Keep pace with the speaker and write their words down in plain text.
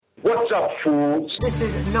What's up, fools? This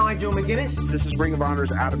is Nigel McGuinness. This is Ring of Honor's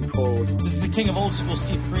Adam Cole. This is the king of old school,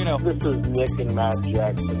 Steve Corino. This is Nick and Matt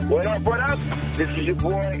Jackson. What up, what up? This is your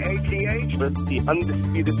boy, ATH. This is the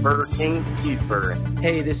undisputed Burger King, Cheeseburger.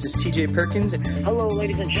 Hey, this is TJ Perkins. Hello,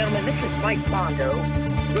 ladies and gentlemen. This is Mike Bondo.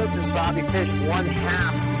 This is Bobby Fish, one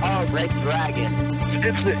half of Red Dragon.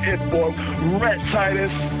 It's the It Boy, Red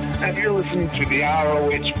Titus, and you're listening to the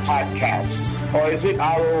ROH Podcast. Or is it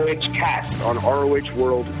ROH Cast on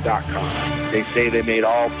ROHworld.com. They say they made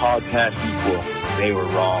all podcasts equal. They were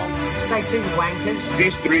wrong. Stay tuned, wankers.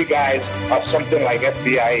 These three guys are something like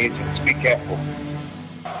FBI agents. Be careful.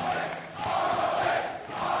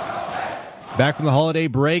 Back from the holiday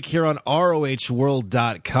break here on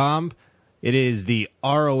ROHworld.com. It is the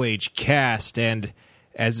ROH Cast, and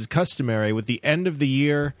as is customary, with the end of the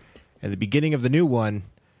year and the beginning of the new one,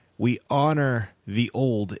 we honor the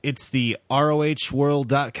old. It's the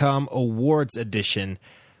ROHworld.com Awards Edition.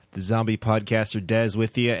 The zombie podcaster Dez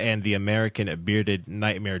with you, and the American bearded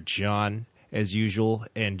nightmare John, as usual.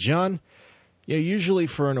 And John, usually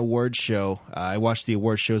for an award show, I watch the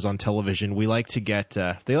award shows on television. We like to get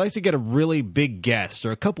they like to get a really big guest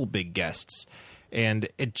or a couple big guests, and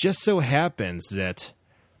it just so happens that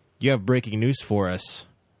you have breaking news for us.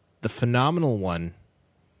 The phenomenal one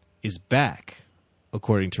is back,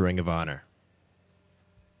 according to Ring of Honor.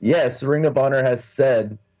 Yes, Ring of Honor has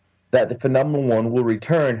said that the Phenomenal One will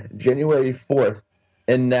return January 4th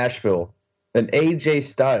in Nashville, and AJ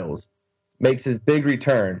Styles makes his big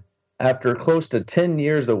return after close to 10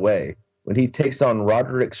 years away when he takes on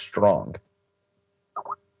Roderick Strong.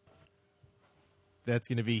 That's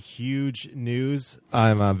going to be huge news.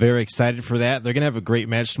 I'm very excited for that. They're going to have a great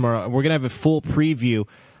match tomorrow. We're going to have a full preview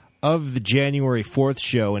of the January 4th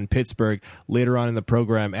show in Pittsburgh later on in the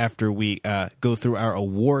program after we go through our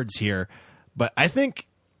awards here. But I think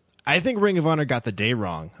Ring of Honor got the day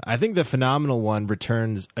wrong. I think the Phenomenal One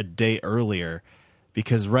returns a day earlier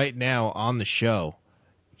because right now on the show,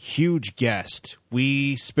 huge guest.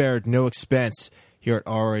 We spared no expense here at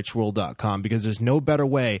ROHworld.com because there's no better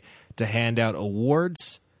way to hand out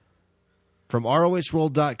awards from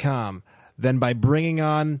ROHworld.com than by bringing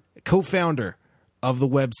on co-founder of the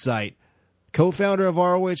website, co-founder of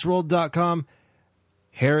ROHworld.com.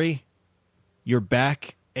 Harry, you're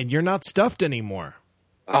back, and you're not stuffed anymore.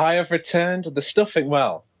 I have returned. The stuffing,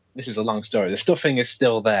 well, this is a long story. The stuffing is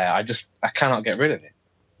still there. I cannot get rid of it.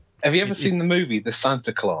 Have you ever seen the movie The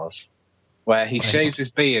Santa Claus, where he shaves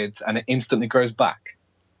his beard and it instantly grows back?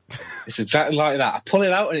 It's exactly like that. I pull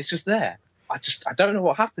it out and it's just there. I don't know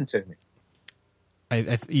what happened to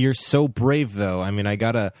me. You're so brave, though. I mean, I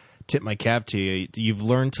got to tip my cap to you. You've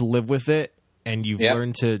learned to live with it, and you've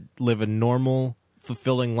learned to live a normal,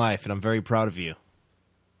 fulfilling life, and I'm very proud of you.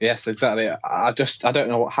 Yes, exactly. I don't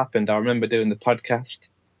know what happened. I remember doing the podcast.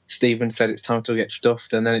 Stephen said it's time to get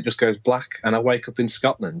stuffed, and then it just goes black, and I wake up in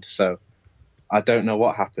Scotland, so I don't know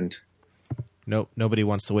what happened. Nope, nobody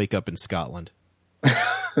wants to wake up in Scotland.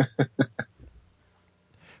 Well,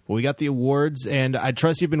 we got the awards, and I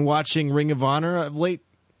trust you've been watching Ring of Honor of late.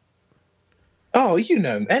 Oh,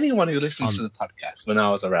 anyone who listens to the podcast when I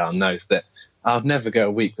was around knows that I'll never go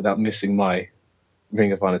a week without missing my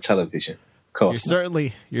Ring of Honor television. Of course,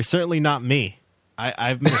 you're certainly not me.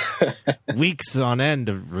 I've missed weeks on end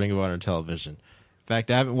of Ring of Honor television. In fact,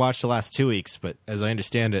 I haven't watched the last 2 weeks, but as I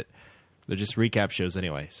understand it, they're just recap shows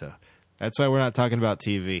anyway. So that's why we're not talking about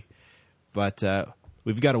TV. But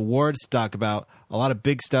we've got awards to talk about. A lot of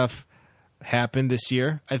big stuff happened this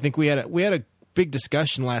year. I think we had a big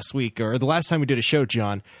discussion last week, or the last time we did a show,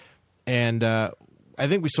 John, and I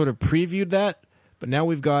think we sort of previewed that, but now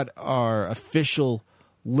we've got our official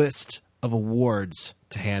list of awards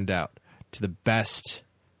to hand out to the best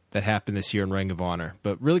that happened this year in Ring of Honor.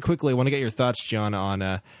 But really quickly, I want to get your thoughts, John,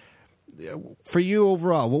 on for you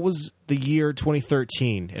overall, what was the year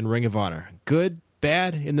 2013 in Ring of Honor? Good,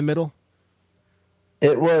 bad, in the middle?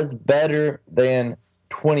 It was better than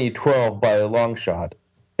 2012 by a long shot.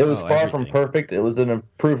 It was far from perfect. It was an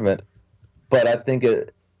improvement, but I think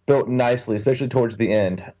it built nicely, especially towards the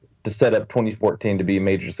end, to set up 2014 to be a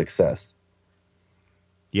major success.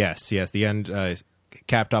 Yes. The end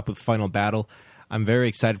capped up with Final Battle. I'm very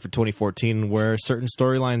excited for 2014 where certain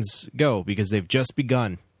storylines go because they've just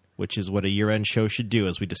begun, which is what a year-end show should do,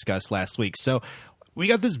 as we discussed last week. So we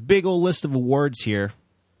got this big old list of awards here,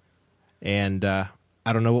 and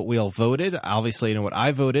I don't know what we all voted. Obviously, I know what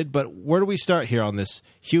I voted, but where do we start here on this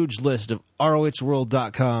huge list of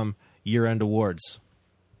ROHworld.com year-end awards?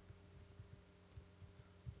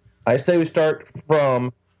 I say we start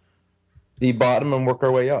from the bottom and work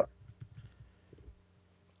our way up.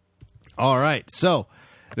 All right. So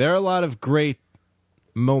there are a lot of great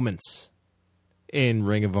moments in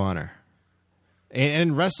Ring of Honor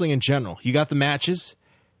and wrestling in general. You got the matches,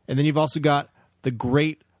 and then you've also got the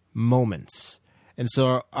great moments. And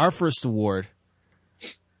so our first award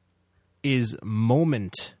is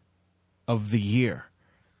Moment of the Year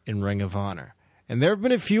in Ring of Honor. And there have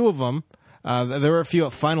been a few of them. There were a few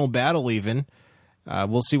at Final Battle even.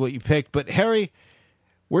 We'll see what you picked. But Harry,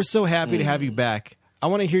 we're so happy to have you back. I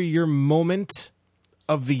want to hear your moment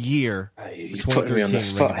of the year. You're putting me on the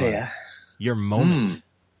spot here. Your moment.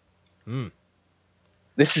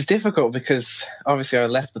 This is difficult because obviously I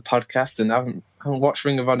left the podcast and I haven't watched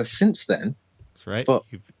Ring of Honor since then. That's right. But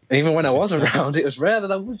even when I was around, it was rare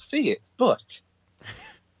that I would see it. But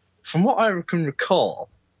from what I can recall,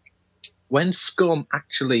 when Scum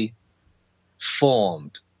actually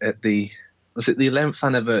formed at was it the 11th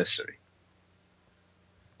anniversary?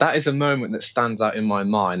 That is a moment that stands out in my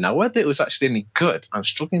mind. Now, whether it was actually any good, I'm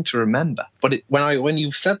struggling to remember. But when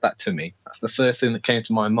you said that to me, that's the first thing that came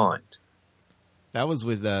to my mind. That was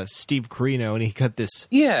with Steve Corino, and he cut this.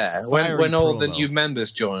 Yeah, when all the promo. new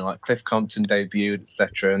members joined, like Cliff Compton debuted,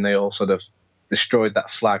 etc., and they all sort of destroyed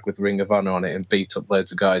that flag with Ring of Honor on it and beat up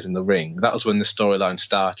loads of guys in the ring. That was when the storyline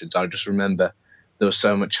started. I just remember there was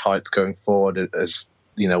so much hype going forward as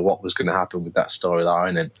what was going to happen with that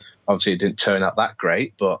storyline, and obviously it didn't turn out that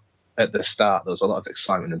great, but at the start there was a lot of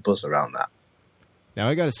excitement and buzz around that. Now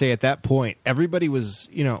I got to say, at that point, everybody was,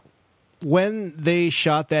 when they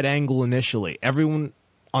shot that angle initially, everyone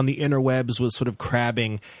on the interwebs was sort of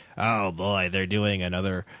crabbing, oh boy, they're doing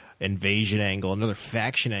another invasion angle, another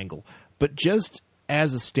faction angle. But just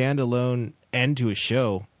as a standalone end to a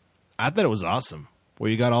show, I thought it was awesome,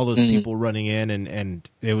 where you got all those people running in and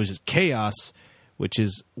it was just chaos, which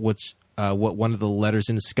is what one of the letters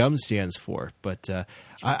in Scum stands for. But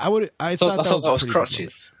I thought that was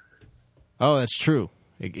crotches. Oh, that's true.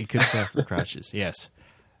 It could stand for crotches. Yes,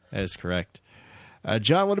 that is correct.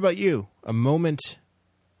 John, what about you? A moment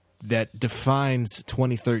that defines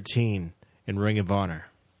 2013 in Ring of Honor.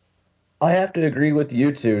 I have to agree with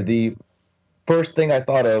you two. The first thing I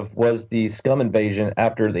thought of was the Scum invasion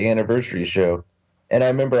after the anniversary show. And I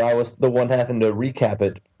remember I was the one having to recap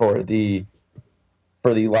it for the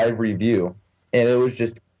live review. And it was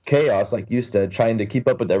just chaos, like you said, trying to keep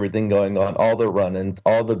up with everything going on, all the run-ins,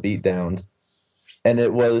 all the beatdowns. And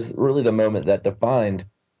it was really the moment that defined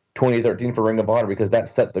 2013 for Ring of Honor, because that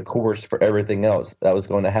set the course for everything else that was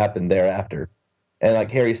going to happen thereafter. And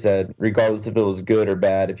like Harry said, regardless if it was good or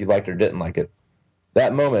bad, if you liked or didn't like it,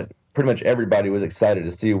 that moment, pretty much everybody was excited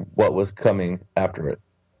to see what was coming after it.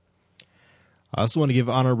 I also want to give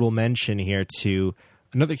honorable mention here to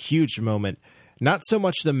another huge moment. Not so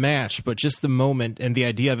much the match, but just the moment and the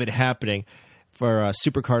idea of it happening for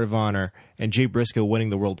Supercard of Honor and Jay Briscoe winning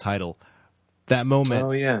the world title. That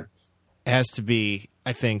moment has to be,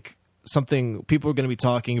 I think, something people are going to be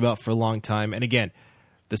talking about for a long time. And again,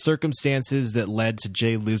 the circumstances that led to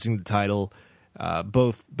Jay losing the title,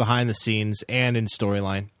 both behind the scenes and in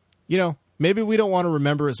storyline, maybe we don't want to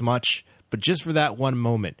remember as much, but just for that one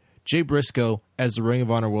moment, Jay Briscoe as the Ring of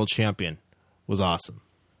Honor World Champion was awesome.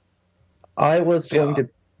 I was going to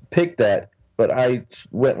pick that, but I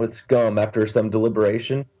went with Scum after some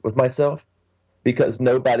deliberation with myself, because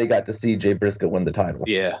nobody got to see Jay Briscoe win the title.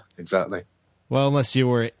 Yeah, exactly. Well, unless you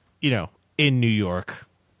were, in New York.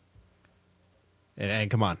 And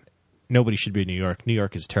come on, nobody should be in New York. New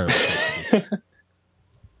York is a terrible place to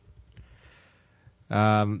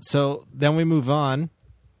be. So then we move on,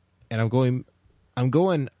 and I'm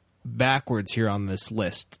going backwards here on this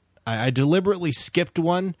list. I deliberately skipped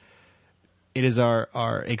one. It is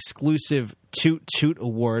our exclusive Toot Toot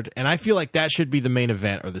Award, and I feel like that should be the main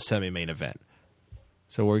event or the semi-main event.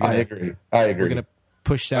 So we're gonna. I agree. We're gonna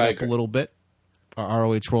push that up a little bit. Our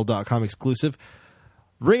ROHWorld.com exclusive.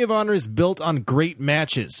 Ring of Honor is built on great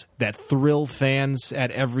matches that thrill fans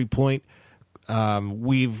at every point.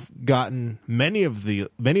 We've gotten many of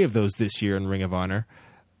those this year in Ring of Honor,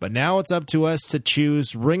 but now it's up to us to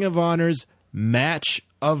choose Ring of Honor's match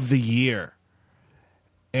of the year.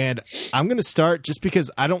 And I'm going to start just because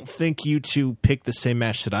I don't think you two picked the same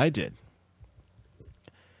match that I did.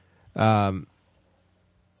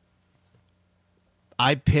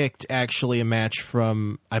 I picked actually a match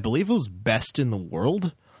from, I believe it was Best in the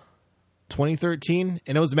World 2013,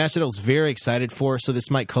 and it was a match that I was very excited for, so this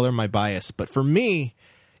might color my bias. But for me,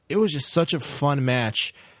 it was just such a fun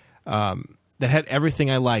match that had everything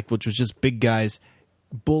I liked, which was just big guys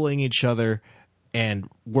bullying each other and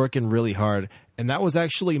working really hard. And that was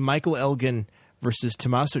actually Michael Elgin versus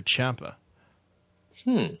Tommaso Ciampa.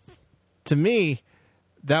 To me,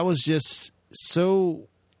 that was just so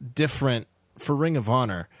different for Ring of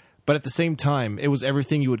Honor, But at the same time, it was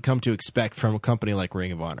everything you would come to expect from a company like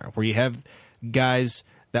Ring of Honor, where you have guys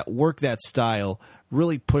that work that style,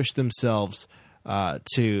 really push themselves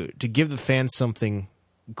to give the fans something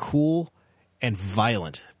cool and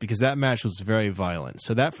violent, because that match was very violent.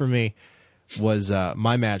 So that for me was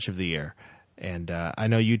my match of the year, and I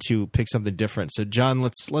know you two picked something different. So John,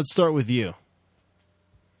 let's start with you.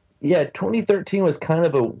 Yeah, 2013 was kind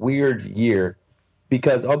of a weird year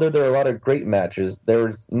because although there are a lot of great matches, there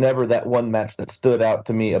was never that one match that stood out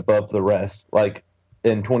to me above the rest, like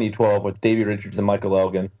in 2012 with Davey Richards and Michael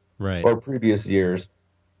Elgin, right? Or previous years.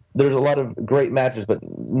 There's a lot of great matches, but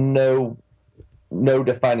no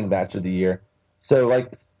defining match of the year. So I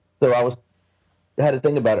had to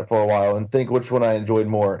think about it for a while and think which one I enjoyed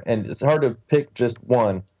more. And it's hard to pick just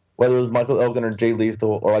one, whether it was Michael Elgin or Jay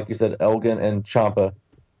Lethal, or like you said, Elgin and Ciampa.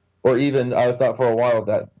 Or even, I thought for a while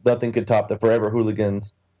that nothing could top the Forever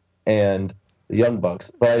Hooligans and the Young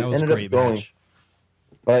Bucks. But I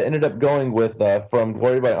ended up going with, from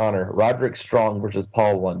Glory by Honor, Roderick Strong versus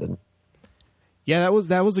Paul London. Yeah,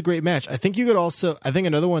 that was a great match. I think you could also, I think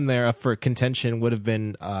another one there for contention would have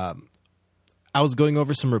been, I was going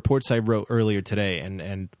over some reports I wrote earlier today,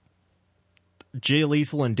 and Jay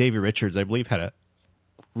Lethal and Davey Richards, I believe, had a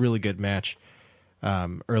really good match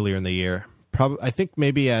earlier in the year. I think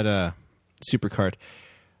maybe at a Supercard.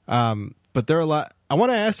 But there are a lot. I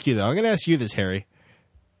want to ask you, though. I'm going to ask you this, Harry.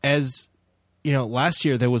 As you know, last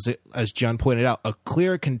year there was, as John pointed out, a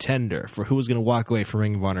clear contender for who was going to walk away from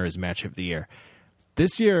Ring of Honor as match of the year.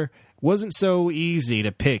 This year wasn't so easy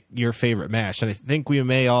to pick your favorite match, and I think we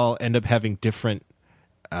may all end up having different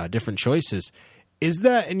choices. Is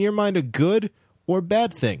that, in your mind, a good or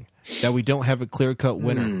bad thing that we don't have a clear-cut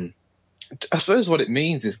winner? I suppose what it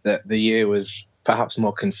means is that the year was perhaps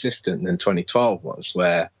more consistent than 2012 was,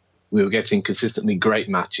 where we were getting consistently great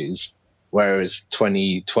matches, whereas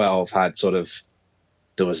 2012 had sort of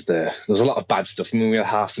there was a lot of bad stuff. I mean, we had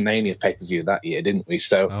Hearthmania pay-per-view that year, didn't we?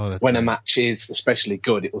 So when a match is especially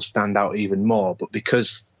good, it will stand out even more. But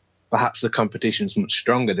because perhaps the competition's much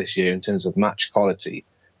stronger this year in terms of match quality,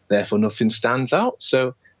 therefore nothing stands out.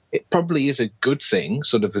 So it probably is a good thing,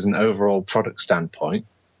 sort of as an overall product standpoint.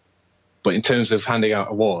 But in terms of handing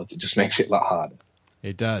out awards, it just makes it a lot harder.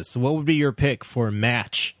 It does. So what would be your pick for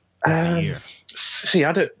match of the year? See,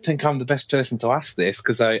 I don't think I'm the best person to ask this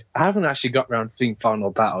because I haven't actually got around to seeing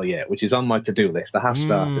Final Battle yet, which is on my to-do list. I have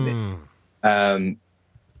started it.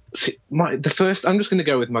 The first, I'm just going to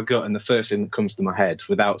go with my gut and the first thing that comes to my head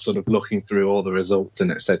without sort of looking through all the results and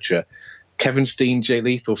etc. Kevin Steen, Jay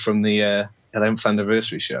Lethal from the 11th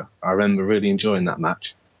anniversary show. I remember really enjoying that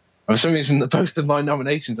match. For some reason, both of my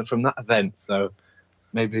nominations are from that event, so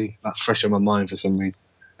maybe that's fresh on my mind for some reason.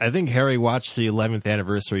 I think Harry watched the 11th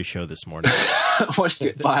anniversary show this morning. I watched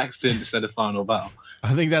it by accident instead of Final Battle.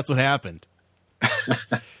 I think that's what happened.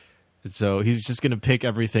 So he's just going to pick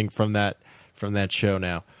everything from that show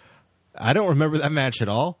now. I don't remember that match at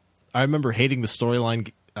all. I remember hating the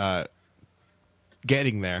storyline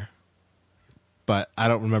getting there, but I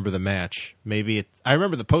don't remember the match. I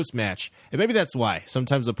remember the post-match, and maybe that's why.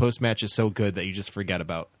 Sometimes the post-match is so good that you just forget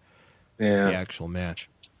about the actual match.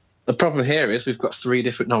 The problem here is we've got 3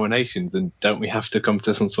 different nominations, and don't we have to come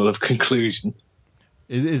to some sort of conclusion?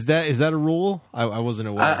 Is that a rule? I wasn't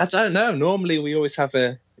aware. I don't know. Normally we always have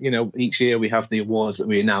each year we have the awards that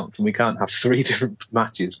we announce, and we can't have 3 different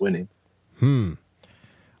matches winning.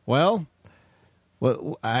 Well,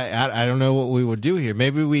 I don't know what we would do here.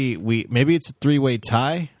 Maybe maybe it's a 3-way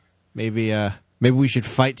tie. Maybe we should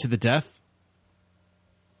fight to the death.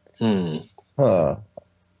 Well,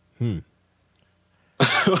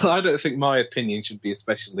 I don't think my opinion should be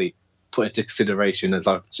especially put into consideration, as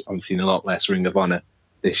I've seen a lot less Ring of Honor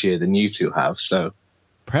this year than you two have. So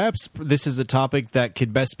perhaps this is a topic that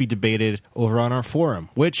could best be debated over on our forum,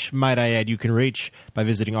 which, might I add, you can reach by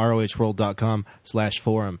visiting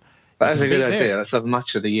rohworld.com/forum. That's a good idea. Let's have a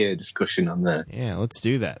match of the year discussion on there. Yeah, let's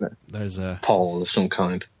do that. There's a poll of some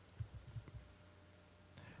kind.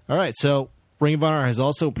 All right, so Ring of Honor has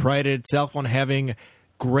also prided itself on having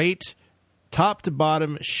great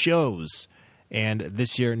top-to-bottom shows, and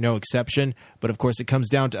this year no exception. But, of course, it comes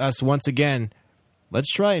down to us once again.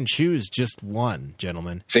 Let's try and choose just one,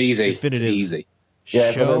 gentlemen. It's easy. Definitive. It's easy.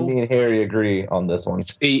 Yeah, so me and Harry agree on this one.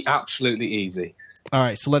 It's absolutely easy. All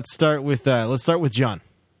right, so let's start with John.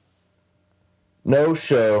 No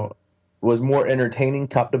show was more entertaining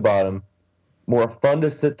top to bottom, more fun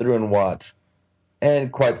to sit through and watch,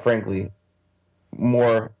 and quite frankly,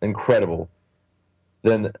 more incredible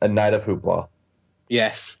than a Night of Hoopla.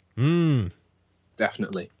 Yes.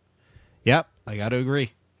 Definitely. Yep, I got to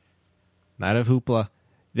agree. Night of Hoopla.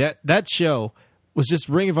 That show was just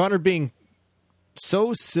Ring of Honor being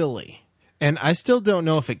so silly. And I still don't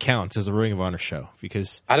know if it counts as a Ring of Honor show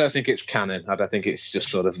because I don't think it's canon. I don't think it's just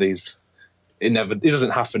sort of these. It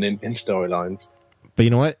doesn't happen in storylines. But you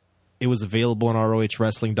know what? It was available on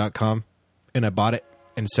ROHWrestling.com, and I bought it,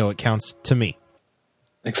 and so it counts to me.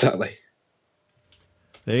 Exactly.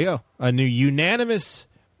 There you go. A new unanimous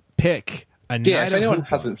pick. If anyone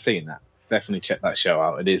hasn't seen that, definitely check that show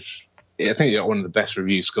out. I think it got one of the best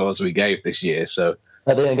review scores we gave this year. So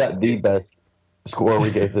I think it got the best score we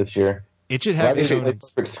gave this year. It should have its own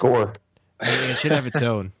perfect score. It should have its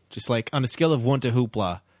own. Just like on a scale of 1 to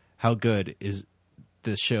Hoopla, how good is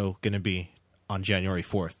this show going to be on January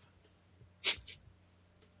 4th?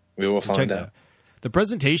 We will find out. The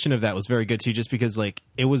presentation of that was very good too, just because like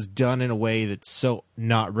it was done in a way that's so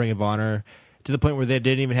not Ring of Honor, to the point where they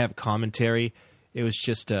didn't even have commentary. It was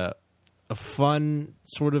just a fun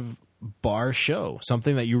sort of bar show,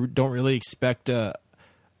 something that you don't really expect a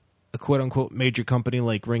quote unquote major company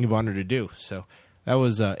like Ring of Honor to do. So that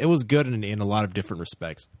was it was good in a lot of different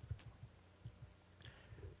respects.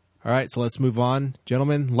 All right, so let's move on,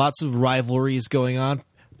 gentlemen. Lots of rivalries going on.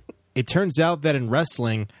 It turns out that in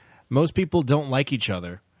wrestling, most people don't like each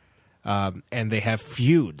other, and they have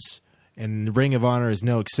feuds, and the Ring of Honor is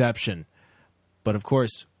no exception. But of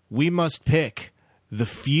course, we must pick the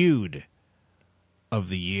feud of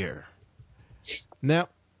the year. Now,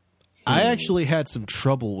 I actually had some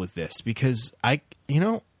trouble with this because I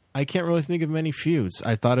can't really think of many feuds.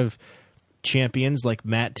 I thought of champions like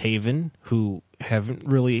Matt Taven, who haven't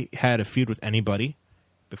really had a feud with anybody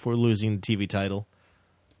before losing the TV title.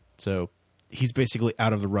 So he's basically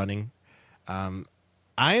out of the running. I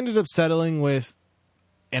ended up settling with,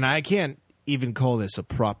 and I can't even call this a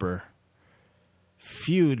proper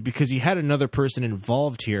feud because he had another person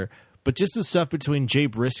involved here, but just the stuff between Jay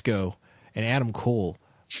Briscoe and Adam Cole,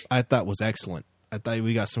 I thought was excellent. I thought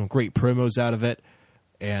we got some great promos out of it,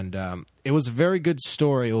 and it was a very good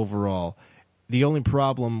story overall. The only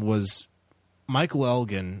problem was Michael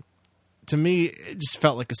Elgin. To me, it just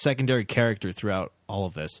felt like a secondary character throughout all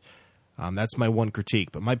of this. That's my one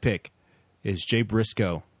critique, but my pick is Jay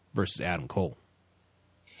Briscoe versus Adam Cole.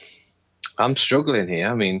 I'm struggling here.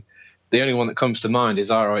 I mean, the only one that comes to mind is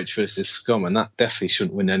ROH versus Scum, and that definitely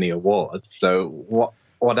shouldn't win any awards. So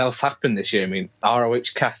what else happened this year? I mean,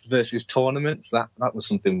 ROH cast versus tournaments, that was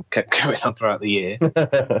something that kept going on throughout the year.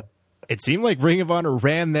 It seemed like Ring of Honor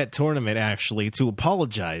ran that tournament, actually, to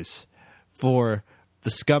apologize for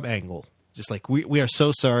the Scum angle. Just like, we are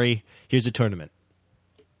so sorry, here's a tournament.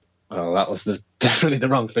 Well, that was definitely the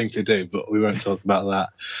wrong thing to do, but we won't talk about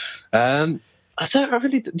that.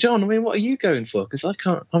 John, I mean, what are you going for? Because I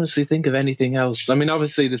can't honestly think of anything else. I mean,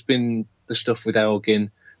 obviously there's been the stuff with Elgin,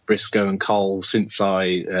 Briscoe and Cole since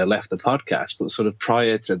I left the podcast, but sort of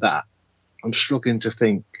prior to that, I'm struggling to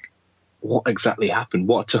think what exactly happened,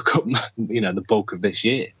 what took up, the bulk of this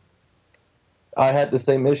year. I had the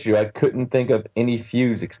same issue. I couldn't think of any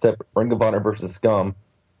feuds except Ring of Honor versus Scum.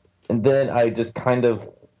 And then I just kind of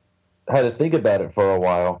had to think about it for a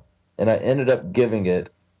while, and I ended up giving it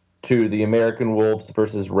to the American Wolves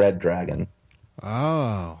versus Red Dragon.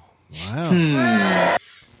 Oh, wow.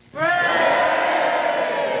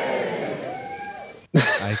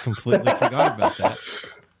 I completely forgot about that.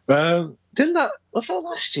 Was that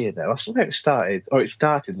last year, though? I swear it started, or it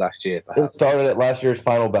started last year, perhaps. It started at last year's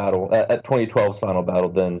Final Battle, at 2012's Final Battle,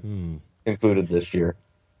 then concluded this year.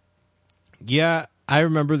 Yeah, I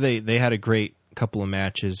remember they had a great couple of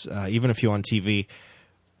matches, even a few on TV,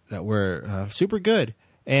 that were super good.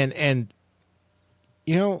 And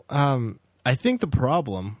I think the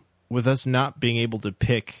problem with us not being able to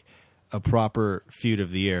pick a proper feud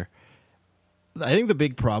of the year, I think the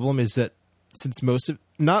big problem is that since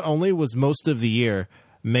not only was most of the year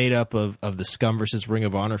made up of the Scum versus Ring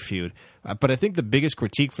of Honor feud, but I think the biggest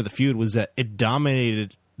critique for the feud was that it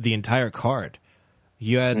dominated the entire card.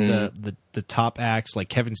 You had the top acts like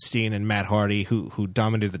Kevin Steen and Matt Hardy who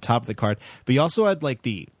dominated the top of the card, but you also had like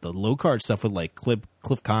the low card stuff with like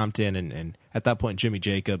Cliff Compton and at that point Jimmy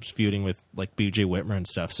Jacobs feuding with like BJ Whitmer and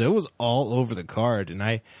stuff. So it was all over the card, and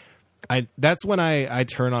I that's when I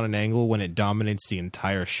turn on an angle when it dominates the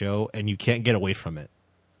entire show and you can't get away from it.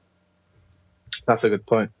 That's a good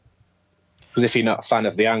point. Because if you're not a fan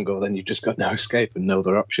of the angle, then you've just got no escape and no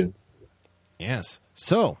other option. Yes.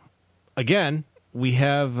 So again, we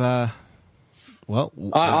have I'm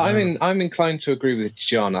inclined to agree with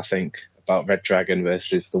John, I think, about Red Dragon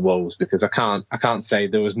versus the Wolves, because I can't say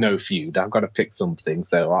there was no feud. I've got to pick something,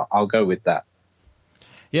 so I'll go with that.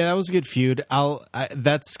 Yeah, that was a good feud.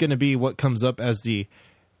 That's going to be what comes up as the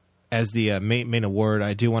main award.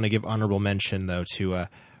 I do want to give honorable mention though to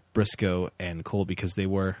Briscoe and Cole because they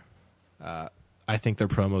were. I think their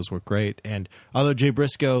promos were great, and although Jay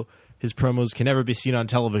Briscoe, his promos can never be seen on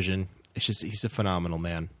television, it's just he's a phenomenal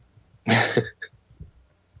man. All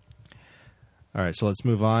right, so let's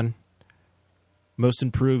move on. Most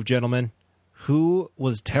improved, gentlemen. Who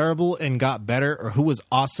was terrible and got better, or who was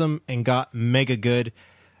awesome and got mega good?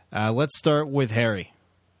 Let's start with Harry.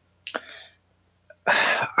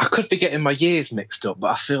 I could be getting my years mixed up,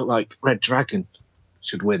 but I feel like Red Dragon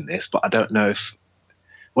should win this, but I don't know if...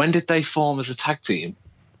 When did they form as a tag team?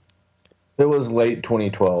 It was late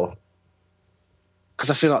 2012. Because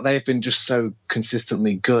I feel like they've been just so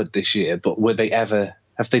consistently good this year, but were they ever...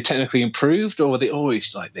 Have they technically improved, or were they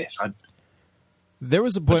always like this? There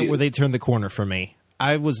was a point where they turned the corner for me.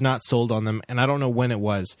 I was not sold on them, and I don't know when it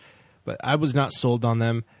was, but I was not sold on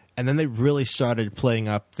them, and then they really started playing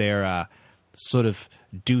up their sort of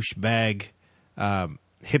douchebag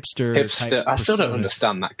hipster type I still don't personas.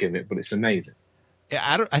 understand that gimmick, but it's amazing.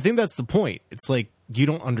 Yeah, I think that's the point. It's like you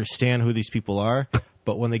don't understand who these people are,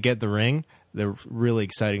 but when they get the ring, they're really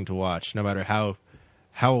exciting to watch, no matter how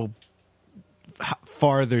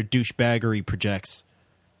far their douchebaggery projects.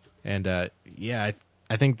 And I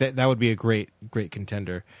think that would be a great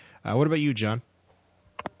contender. What about you, John?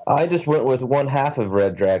 I just went with one half of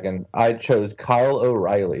Red Dragon. I chose Kyle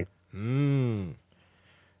O'Reilly. Yeah.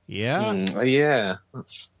 Yeah.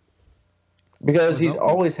 Because he's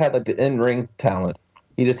always had like the in-ring talent.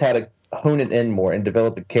 He just had to hone it in more and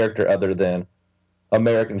develop a character other than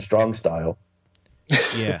American Strong Style.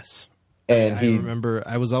 Yes. And I remember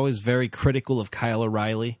I was always very critical of Kyle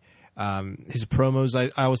O'Reilly. His promos,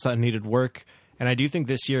 I always thought needed work. And I do think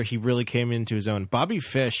this year he really came into his own. Bobby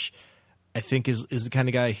Fish, I think, is the kind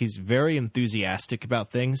of guy, he's very enthusiastic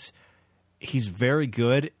about things. He's very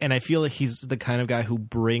good. And I feel like he's the kind of guy who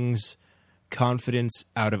brings confidence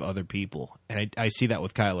out of other people. And I see that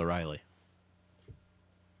with Kyle O'Reilly.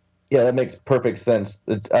 Yeah, that makes perfect sense.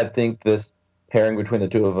 I think this pairing between the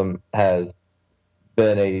two of them has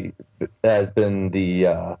been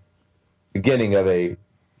the beginning of a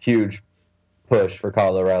huge push for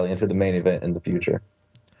Kyle O'Reilly into the main event in the future.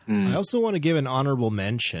 I also want to give an honorable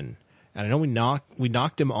mention, and I know we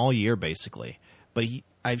knocked him all year basically, but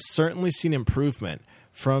I've certainly seen improvement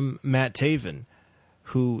from Matt Taven,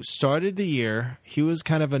 who started the year. He was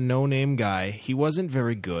kind of a no-name guy. He wasn't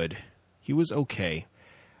very good. He was okay.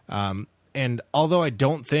 And although I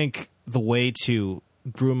don't think the way to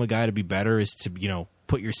groom a guy to be better is to,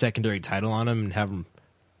 put your secondary title on him and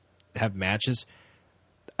have matches,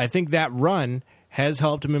 I think that run has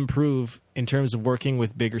helped him improve in terms of working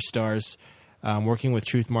with bigger stars, working with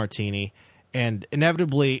Truth Martini, and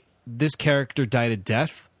inevitably this character died a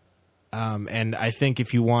death. And I think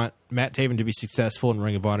if you want Matt Taven to be successful in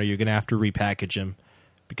Ring of Honor, you're going to have to repackage him,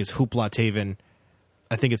 because Hoopla Taven,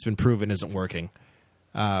 I think it's been proven, isn't working.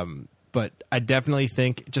 But I definitely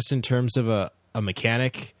think, just in terms of a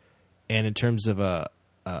mechanic and in terms of a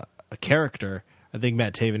character, I think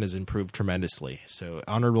Matt Taven has improved tremendously. So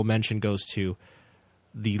honorable mention goes to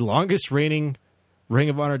the longest reigning Ring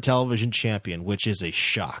of Honor television champion, which is a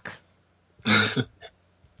shock.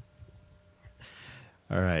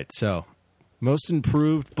 All right, so most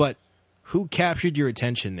improved, but who captured your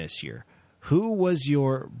attention this year? Who was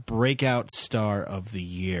your breakout star of the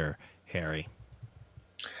year, Harry?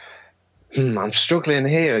 I'm struggling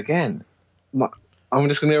here again. I'm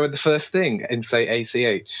just going to go with the first thing and say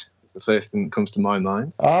ACH. The first thing that comes to my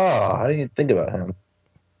mind. Oh, I didn't even think about him.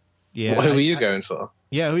 Yeah, who are you going for?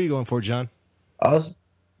 Yeah, who are you going for, John?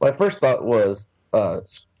 My first thought was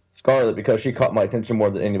Scarlett, because she caught my attention more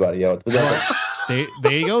than anybody else. But then,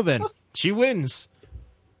 there you go then. She wins.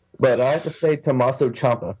 But I have to say Tommaso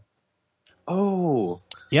Ciampa. Oh.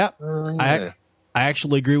 Yeah. Yeah. I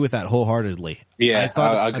actually agree with that wholeheartedly. Yeah,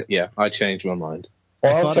 I changed my mind.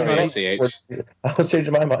 Well, I was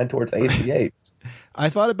changing my mind towards ACH. I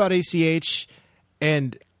thought about ACH,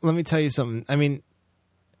 and let me tell you something. I mean,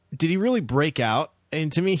 did he really break out?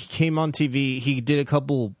 And to me, he came on TV. He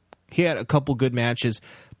had a couple good matches,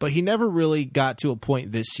 but he never really got to a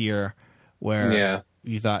point this year where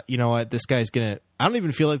you thought, you know what, this guy's gonna. I don't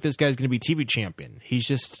even feel like this guy's gonna be TV champion. He's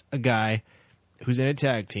just a guy who's in a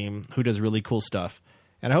tag team who does really cool stuff,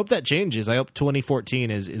 and I hope that changes. I hope 2014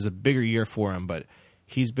 is a bigger year for him, but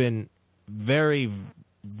he's been very,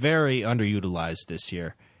 very underutilized this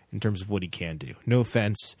year in terms of what he can do. No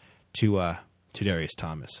offense to Darius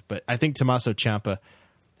Thomas, but I think Tommaso Ciampa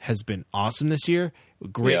has been awesome this year.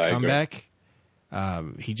 Great comeback.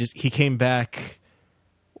 He came back.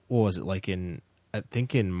 What was it, like in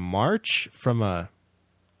March from it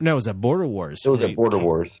was at Border Wars. It was at Border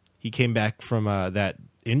Wars. He came back from that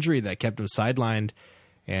injury that kept him sidelined,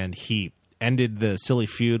 and he ended the silly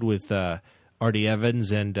feud with Artie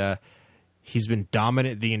Evans, and he's been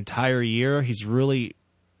dominant the entire year. He's really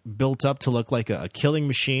built up to look like a killing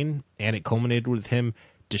machine, and it culminated with him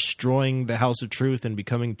destroying the House of Truth and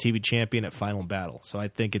becoming TV champion at Final Battle. So I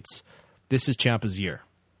think this is Ciampa's year.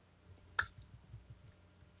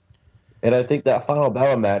 And I think that Final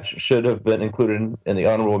Battle match should have been included in the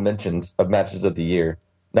honorable mentions of matches of the year.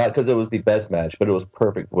 Not because it was the best match, but it was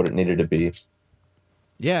perfect what it needed to be.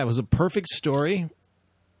 Yeah, it was a perfect story,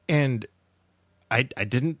 and I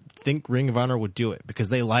didn't think Ring of Honor would do it because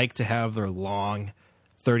they like to have their long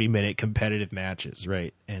 30-minute competitive matches,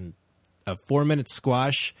 right? And a 4-minute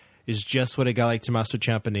squash is just what a guy like Tommaso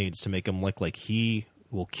Ciampa needs to make him look like he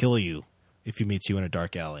will kill you if he meets you in a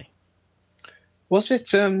dark alley. Was it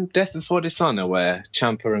Death Before Dishonor where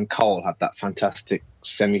Ciampa and Cole had that fantastic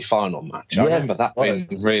semi-final match? I remember that being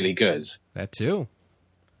really good. That too.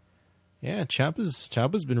 Yeah,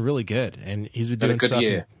 Ciampa's been really good, and he's been doing good stuff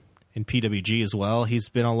year. in PWG as well. He's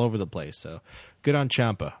been all over the place, so good on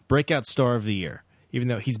Ciampa. Breakout star of the year. Even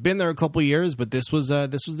though he's been there a couple years, but this was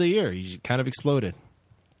the year. He kind of exploded.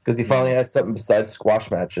 Because he finally had something besides squash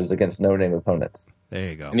matches against no-name opponents. There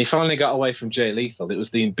you go. And he finally got away from Jay Lethal. It was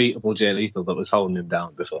the unbeatable Jay Lethal that was holding him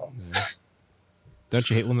down before. Yeah. Don't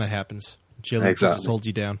you hate when that happens? Jay Lethal just holds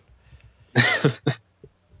you down.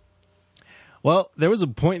 Well, there was a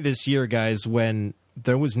point this year, guys, when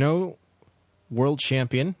there was no world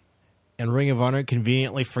champion, and Ring of Honor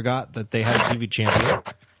conveniently forgot that they had a TV champion.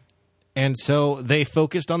 And so they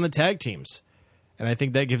focused on the tag teams. And I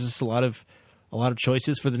think that gives us a lot of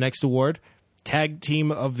choices for the next award. Tag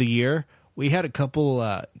Team of the Year. We had a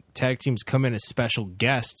couple tag teams come in as special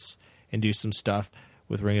guests and do some stuff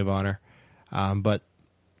with Ring of Honor. But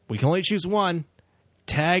we can only choose one.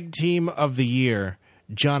 Tag Team of the Year.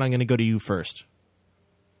 John, I'm going to go to you first.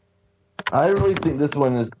 I really think this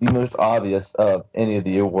one is the most obvious of any of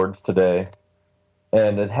the awards today.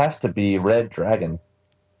 And it has to be Red Dragon.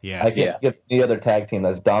 Yes. I can't give any other tag team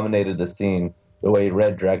that's dominated the scene the way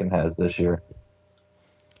Red Dragon has this year.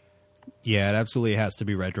 Yeah, it absolutely has to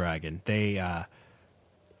be Red Dragon. They,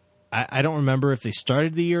 I don't remember if they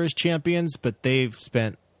started the year as champions, but they've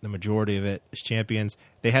spent the majority of it as champions.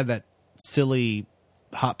 They had that silly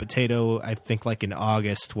hot potato, I think, like in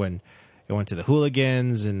August when it went to the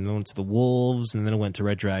Hooligans and then went to the Wolves and then it went to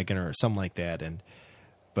Red Dragon or something like that.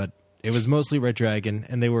 But it was mostly Red Dragon,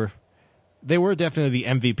 and they were definitely the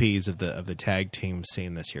MVPs of the tag team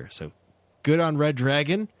scene this year. So good on Red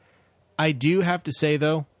Dragon. I do have to say,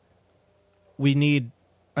 though, we need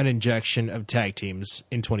an injection of tag teams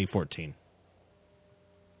in 2014.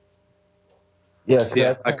 Yes, Yeah,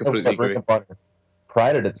 that's I completely agree. Ring of Honor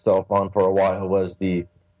prided itself on for a while was the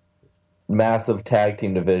massive tag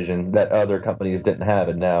team division that other companies didn't have,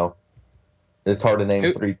 and now it's hard to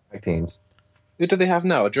name 3 tag teams. Who do they have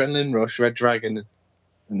now? Adrenaline Rush, Red Dragon,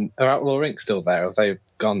 and are Outlaw Inc. still there? Have they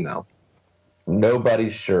gone now?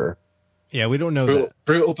 Nobody's sure. Yeah, we don't know that.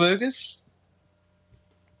 Brutal Burgers?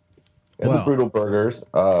 And the Brutal Burgers,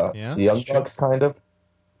 yeah, the Young Bucks, kind of.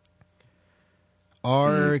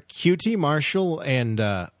 Are QT Marshall and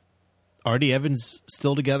Artie Evans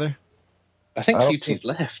still together? I think QT's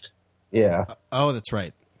left. Yeah. Oh, that's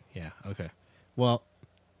right. Yeah, okay. Well,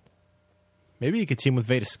 maybe you could team with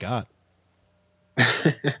Veda Scott.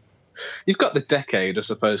 You've got the Decade, I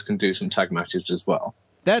suppose, can do some tag matches as well.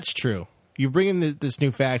 That's true. You bring in this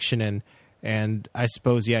new faction in, and I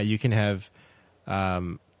suppose, yeah, you can have,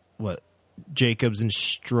 Jacobs and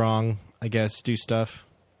Strong, I guess, do stuff.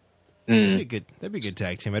 That'd be a good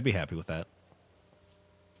tag team. I'd be happy with that.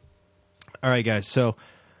 All right, guys. So,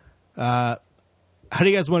 how do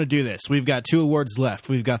you guys want to do this? We've got 2 awards left.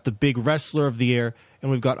 We've got the Big Wrestler of the Year, and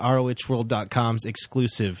we've got ROHworld.com's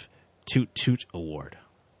exclusive Toot Toot Award.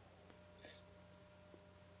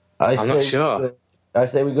 I'm not sure. I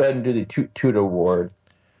say we go ahead and do the Toot Toot Award.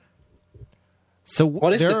 So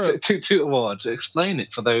what is the Toot Toot Award? Explain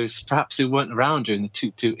it for those perhaps who weren't around during the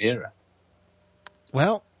Toot Toot era.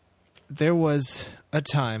 Well, there was a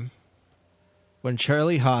time when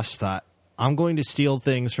Charlie Haas thought, I'm going to steal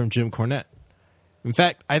things from Jim Cornette. In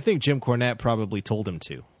fact, I think Jim Cornette probably told him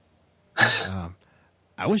to.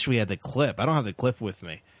 I wish we had the clip. I don't have the clip with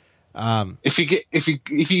me. If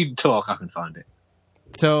you talk, I can find it.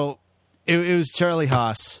 So it was Charlie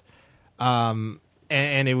Haas, and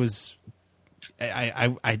it was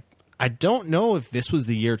I don't know if this was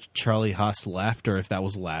the year Charlie Haas left or if that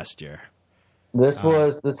was last year.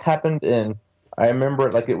 This happened in. I remember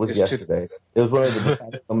it like it was yesterday. It was one of the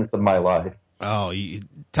best moments of my life. Oh,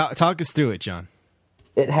 talk us through it, John.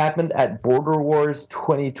 It happened at Border Wars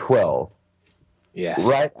 2012. Yeah.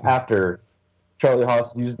 Right after Charlie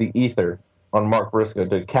Haas used the ether on Mark Briscoe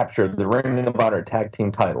to capture the Ring of Honor tag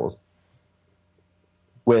team titles.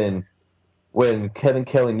 When Kevin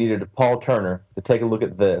Kelly needed Paul Turner to take a look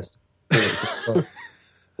at this, that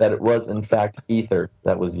it was in fact ether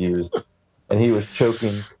that was used, and he was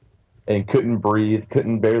choking and couldn't breathe,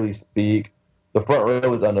 couldn't barely speak. The front row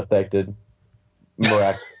was unaffected,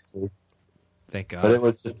 miraculously. Thank God. But it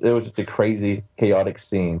was just a crazy, chaotic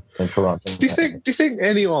scene in Toronto. Do you think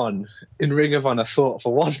anyone in Ring of Honor thought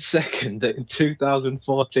for 1 second that in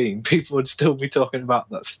 2014 people would still be talking about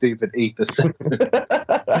that stupid ether segment?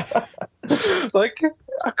 Like,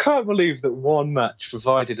 I can't believe that one match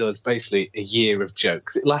provided us basically a year of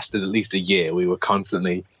jokes. It lasted at least a year. We were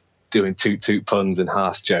constantly doing toot puns and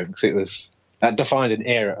Haas jokes. That defined an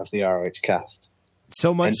era of the ROH cast.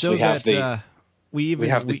 So much so that we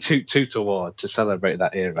have the Toot Award to celebrate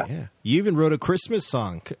that era. Yeah. You even wrote a Christmas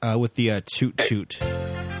song with the Toot Toot.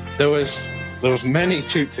 There was many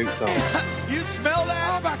Toot Toot songs. You smell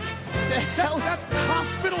that? The hell that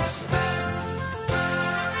hospital smell?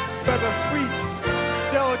 But a sweet,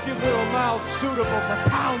 delicate little mouth suitable for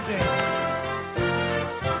pounding.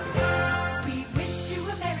 We wish you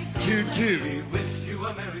a Merry Toot Toot. We wish you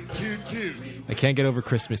a Merry Toot Toot. I can't get over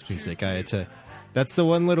Christmas music. That's the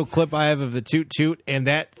one little clip I have of the Toot Toot, and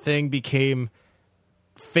that thing became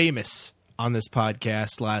famous on this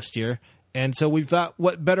podcast last year. And so we thought,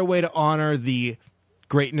 what better way to honor the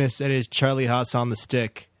greatness that is Charlie Haas on the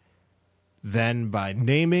stick than by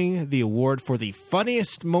naming the award for the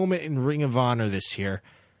funniest moment in Ring of Honor this year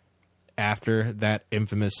after that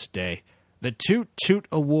infamous day. The Toot Toot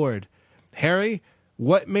Award. Harry,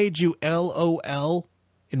 what made you LOL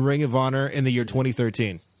in Ring of Honor in the year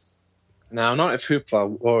 2013? Now, Night of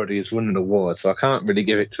Hoopla already has won an award, so I can't really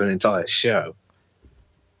give it to an entire show.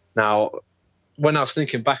 Now, when I was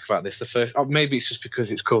thinking back about this, maybe it's just because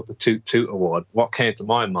it's called the Toot Toot Award, what came to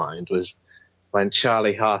my mind was when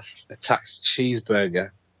Charlie Haas attacked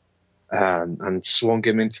Cheeseburger and swung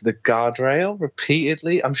him into the guardrail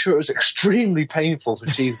repeatedly. I'm sure it was extremely painful for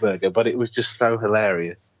Cheeseburger, but it was just so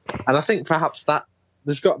hilarious. And I think perhaps that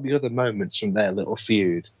there's got to be other moments from their little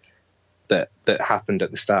feud that happened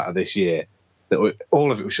at the start of this year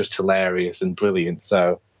all of it was just hilarious and brilliant.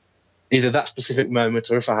 So either that specific moment,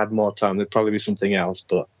 or if I had more time, there'd probably be something else.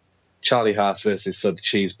 But Charlie Haas versus Sub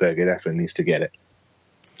Cheeseburger definitely needs to get it.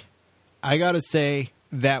 I gotta say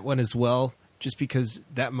that one as well, just because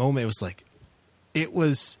that moment it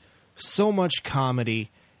was so much comedy,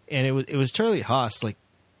 and it was Charlie Haas,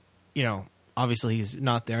 obviously he's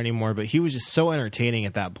not there anymore, but he was just so entertaining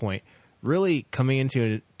at that point, really coming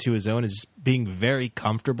into his own as being very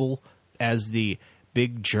comfortable as the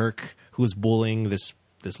big jerk who was bullying this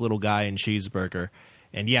little guy in Cheeseburger.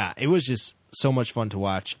 And yeah, it was just so much fun to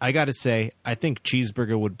watch. I gotta say, I think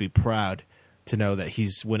Cheeseburger would be proud to know that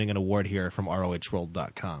he's winning an award here from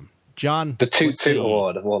ROHworld.com. John, the Toot Toot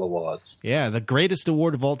Award of all awards. Yeah, the greatest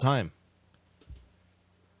award of all time.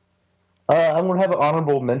 I'm going to have an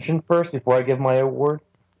honorable mention first before I give my award.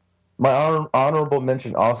 My honorable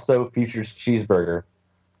mention also features Cheeseburger.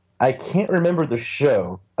 I can't remember the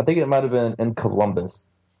show. I think it might have been in Columbus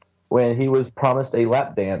when he was promised a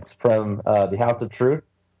lap dance from the House of Truth,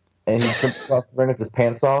 and he jumped across the ring with his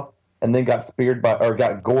pants off, and then got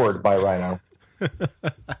gored by Rhino.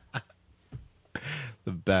 The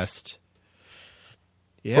best.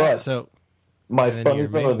 Yeah. So my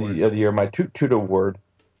funniest moment of the year, my Toot Toot Award,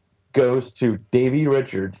 goes to Davey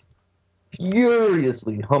Richards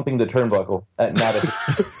furiously humping the turnbuckle at Nada.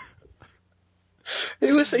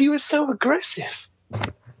 He was so aggressive.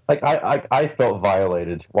 I felt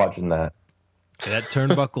violated watching that. That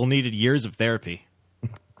turnbuckle needed years of therapy.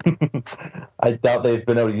 I doubt they've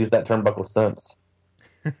been able to use that turnbuckle since.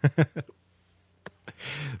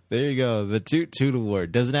 There you go. The Toot Toot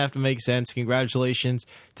Award. Doesn't have to make sense. Congratulations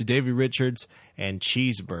to Davey Richards and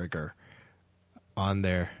Cheeseburger on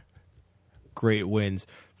their great wins.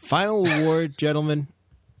 Final award, gentlemen.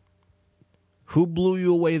 Who blew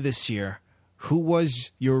you away this year? Who was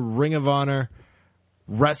your Ring of Honor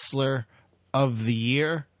wrestler of the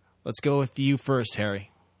year? Let's go with you first, Harry.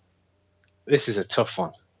 This is a tough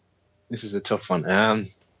one.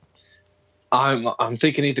 I'm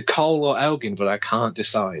thinking either Cole or Elgin, but I can't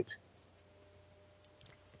decide.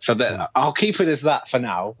 So I'll keep it as that for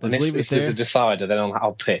now. Let's and leave if it there. there's a decider, then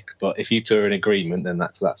I'll pick. But if you two are in agreement, then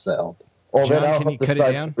that's it. Well, John, then I'll can you cut it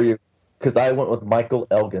decide down? for you, because I went with Michael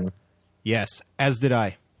Elgin. Yes, as did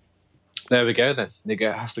I. There we go then.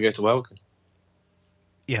 Has to go to Elgin.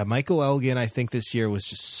 Yeah, Michael Elgin, I think this year was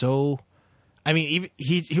just so... I mean,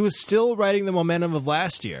 he was still riding the momentum of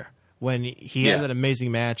last year when he had that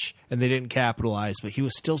amazing match and they didn't capitalize, but he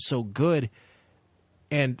was still so good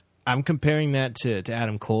And I'm comparing that to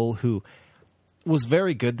Adam Cole, who was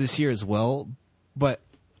very good this year as well. But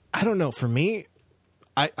I don't know. For me,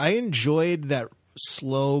 I enjoyed that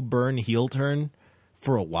slow burn heel turn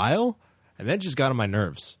for a while, and that just got on my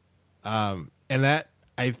nerves. And that,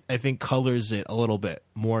 I think, colors it a little bit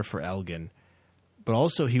more for Elgin. But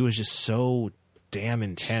also, he was just so damn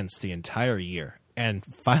intense the entire year. And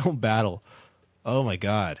Final Battle, oh my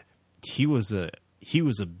God, he was a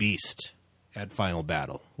beast at Final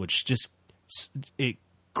Battle, which just it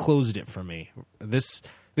closed it for me. This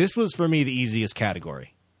was for me the easiest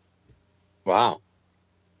category. Wow.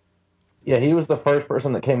 Yeah, he was the first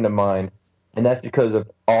person that came to mind, and that's because of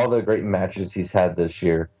all the great matches he's had this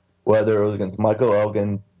year. Whether it was against Michael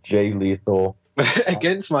Elgin, Jay Lethal,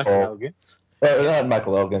 against Michael Elgin. Not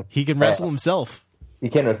Michael Elgin. He can wrestle himself. He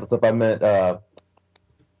can wrestle himself. I meant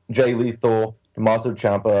Jay Lethal, Tommaso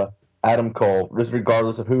Ciampa, Adam Cole. Just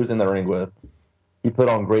regardless of who's in the ring with, he put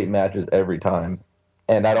on great matches every time.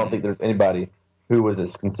 And I don't think there's anybody who was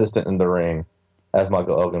as consistent in the ring as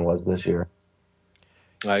Michael Elgin was this year.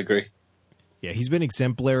 I agree. Yeah, he's been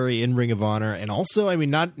exemplary in Ring of Honor, and also, I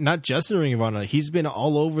mean, not just in Ring of Honor. He's been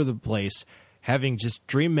all over the place, having just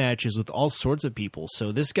dream matches with all sorts of people.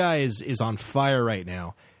 So this guy is on fire right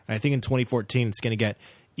now. And I think in 2014 it's going to get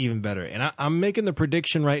even better. And I'm making the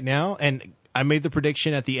prediction right now, and I made the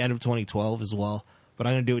prediction at the end of 2012 as well, but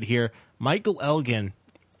I'm going to do it here. Michael Elgin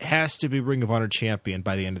has to be Ring of Honor champion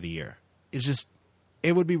by the end of the year.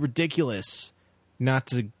 It would be ridiculous not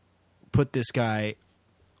to put this guy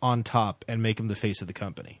on top and make him the face of the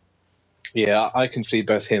company. Yeah, I can see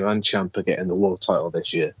both him and Ciampa getting the world title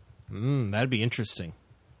this year. That'd be interesting.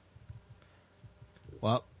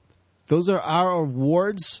 Well, those are our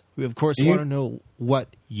awards. We, of course, want to know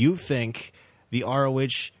what you think. The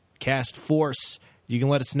ROH Cast Force. You can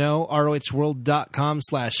let us know.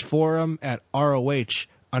 ROHworld.com/forum, at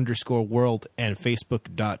ROH_world, and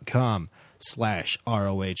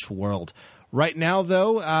Facebook.com/ROHworld. Right now,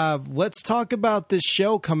 though, let's talk about this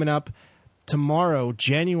show coming up tomorrow,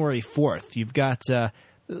 January 4th. You've got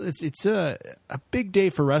it's a big day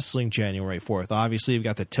for wrestling, January 4th. Obviously, you've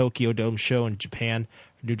got the Tokyo Dome show in Japan,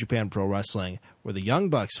 New Japan Pro Wrestling, where the Young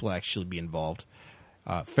Bucks will actually be involved.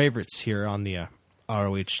 Favorites here on the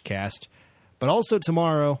ROH cast. But also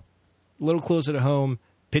tomorrow, a little closer to home,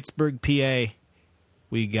 Pittsburgh, PA,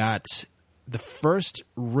 we got the first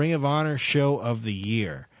Ring of Honor show of the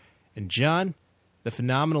year. And John, the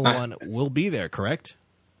Phenomenal One, will be there, correct?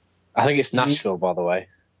 I think it's Nashville, by the way.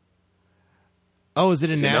 Oh, is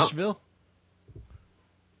it in Nashville?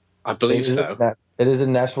 I believe so. It is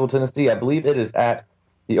in Nashville, Tennessee. I believe it is at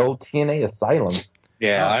the old TNA Asylum.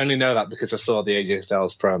 Yeah, I only know that because I saw the AJ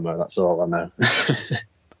Styles promo. That's all I know.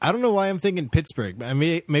 I don't know why I'm thinking Pittsburgh. I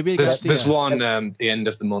mean, maybe there's one the end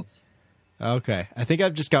of the month. Okay, I think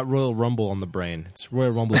I've just got Royal Rumble on the brain. It's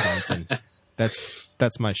Royal Rumble Mountain. That's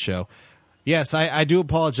my show. Yes, I do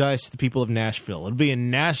apologize to the people of Nashville. It'll be in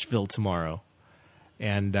Nashville tomorrow,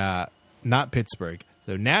 and not Pittsburgh.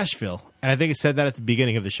 So Nashville, and I think I said that at the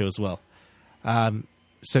beginning of the show as well.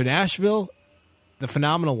 So Nashville, the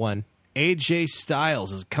Phenomenal One, AJ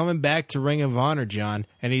Styles is coming back to Ring of Honor, John,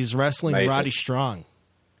 and he's wrestling Amazing. Roddy Strong.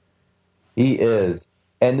 He is.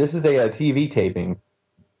 And this is a TV taping,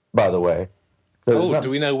 by the way. So do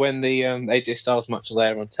we know when the AJ Styles match will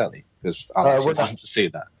air on telly? Because I would like to see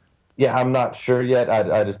that. Yeah, I'm not sure yet.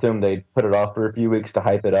 I'd assume they'd put it off for a few weeks to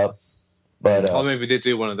hype it up. But or maybe they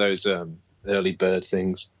do one of those early bird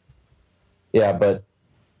things. Yeah, but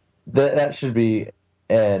that should be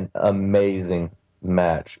an amazing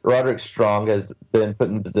match. Roderick Strong has been put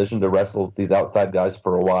in position to wrestle these outside guys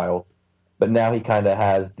for a while, but now he kind of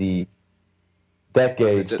has the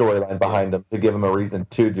decade storyline behind him to give him a reason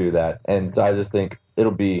to do that. And so I just think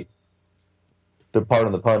it'll be, to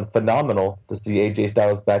pardon the pun, phenomenal to see AJ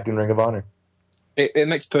Styles back in Ring of Honor. It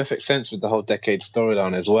makes perfect sense with the whole decade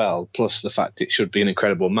storyline as well, plus the fact it should be an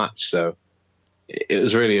incredible match. So it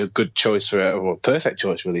was really a good choice or a perfect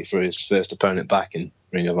choice, really, for his first opponent back in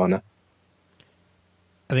Ring of Honor.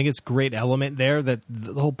 I think it's a great element there that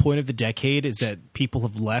the whole point of the decade is that people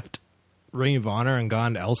have left Ring of Honor and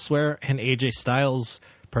gone elsewhere, and AJ Styles,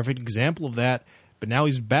 perfect example of that. But now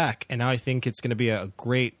he's back, and now I think it's going to be a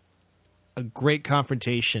great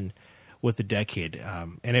confrontation with the decade.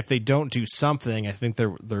 And if they don't do something, I think they're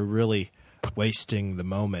really wasting the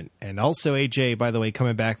moment. And also AJ, by the way,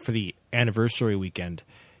 coming back for the anniversary weekend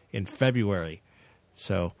in February.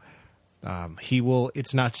 So he will.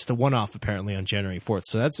 It's not just a one-off apparently on January 4th.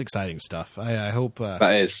 So that's exciting stuff. I hope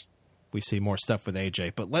that is. We see more stuff with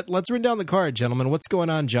AJ. But let's run down the card, gentlemen. What's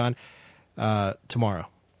going on, John, tomorrow?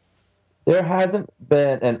 There hasn't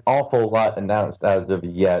been an awful lot announced as of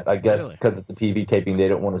yet. I guess because it's the TV taping, they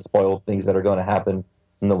don't want to spoil things that are going to happen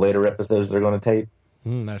in the later episodes they're going to tape.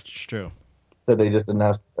 That's true. So they just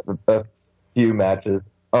announced a few matches.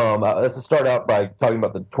 Let's start out by talking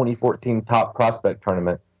about the 2014 Top Prospect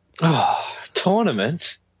Tournament. Oh,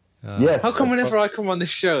 tournament? Yes. How come whenever I come on this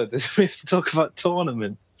show, we have to talk about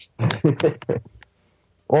tournament?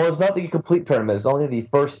 Well, it's not the complete tournament. It's only the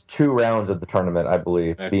first 2 rounds of the tournament, I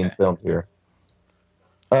believe, being filmed here.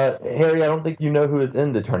 Harry, I don't think you know who is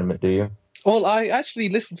in the tournament, do you? Well, I actually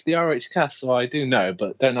listened to the ROH cast, so I do know,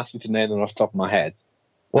 but don't ask me to name them off the top of my head.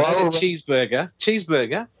 Well, Cheeseburger,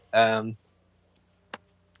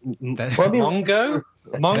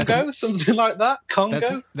 Mongo, something like that.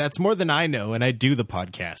 Congo. That's more than I know, and I do the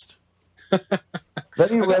podcast.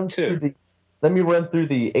 Let me run through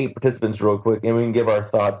the 8 participants real quick, and we can give our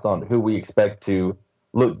thoughts on who we expect to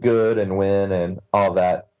look good and win and all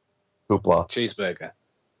that hoopla. Cheeseburger.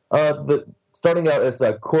 Starting out is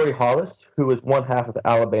Corey Hollis, who is one half of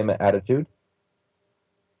Alabama Attitude.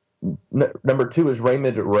 Number 2 is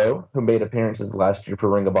Raymond Rowe, who made appearances last year for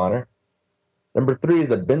Ring of Honor. Number 3 is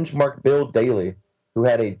the Benchmark Bill Daly, who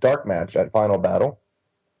had a dark match at Final Battle.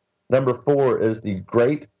 Number 4 is the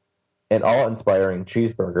great and awe-inspiring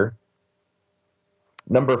Cheeseburger.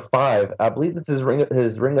 Number 5, I believe this is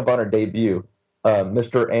his Ring of Honor debut,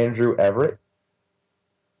 Mr. Andrew Everett.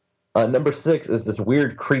 Number 6 is this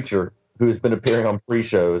weird creature who's been appearing on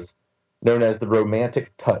pre-shows, known as the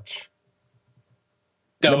Romantic Touch.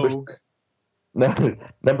 Dog.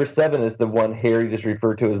 Number 7 is the one Harry just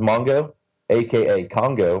referred to as Mongo, a.k.a.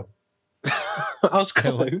 Congo. I was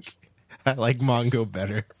close. I like Mongo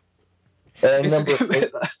better. And number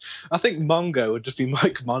 8, I think Mongo would just be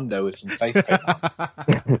Mike Mondo with some face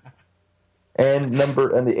paint. And the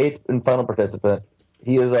 8th and final participant,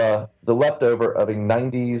 he is the leftover of a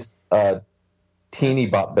 90s teeny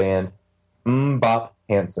bop band, Bop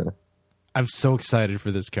Hansen. I'm so excited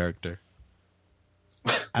for this character.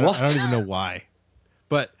 I don't even know why.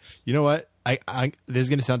 But you know what? I this is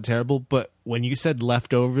going to sound terrible, but when you said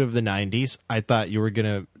leftover of the 90s, I thought you were going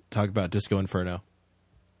to talk about Disco Inferno.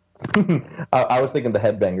 I was thinking the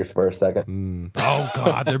Headbangers for a second. Oh,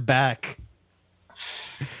 God, they're back.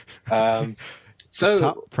 So,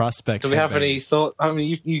 Top Prospect. Do we have any thoughts? I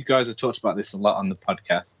mean, you guys have talked about this a lot on the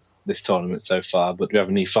podcast, this tournament so far, but do you have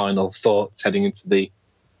any final thoughts heading into the...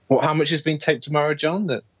 how much has been taped tomorrow, John?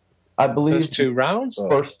 I believe first 2 rounds? Or?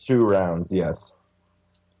 First 2 rounds, yes.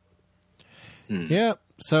 Yeah,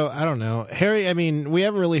 so I don't know. Harry, I mean, we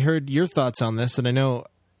haven't really heard your thoughts on this, and I know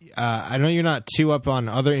you're not too up on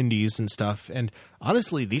other indies and stuff, and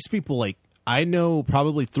honestly, these people, I know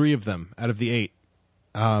probably 3 of them out of the 8.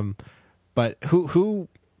 But who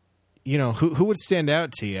would stand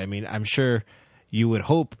out to you? I mean, I'm sure you would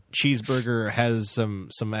hope Cheeseburger has some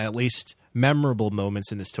at least memorable moments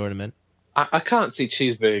in this tournament. I can't see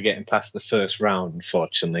Cheeseburger getting past the first round,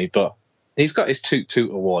 unfortunately, but he's got his Toot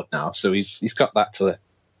award now, so he's got that to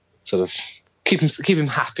sort of keep him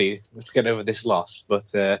happy to get over this loss. But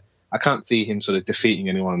I can't see him sort of defeating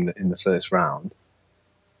anyone in the first round.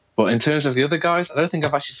 But in terms of the other guys, I don't think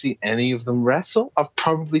I've actually seen any of them wrestle. I've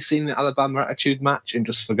probably seen the Alabama Attitude match and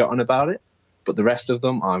just forgotten about it. But the rest of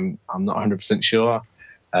them, I'm not 100% sure.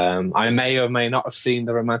 I may or may not have seen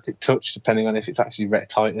the Romantic Touch, depending on if it's actually Rhett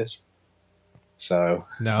Titus. So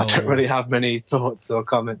no. I don't really have many thoughts or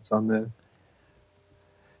comments on the.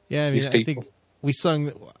 Yeah, I mean, I think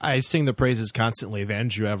I sing the praises constantly of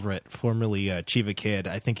Andrew Everett, formerly Chiva Kid.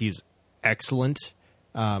 I think he's excellent.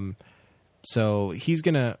 So he's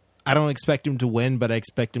gonna. I don't expect him to win, but I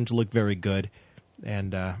expect him to look very good.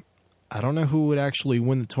 And I don't know who would actually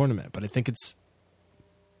win the tournament, but I think it's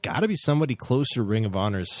got to be somebody close to Ring of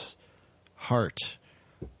Honor's heart.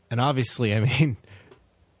 And obviously, I mean,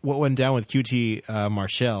 what went down with QT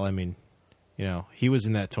Marshall? I mean, he was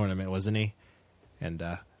in that tournament, wasn't he? And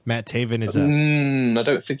Matt Taven is I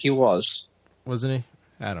don't think he was. Wasn't he?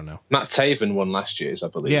 I don't know. Matt Taven won last year's, I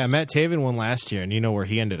believe. Yeah, Matt Taven won last year, and you know where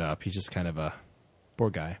he ended up. He's just kind of a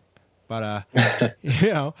poor guy. But,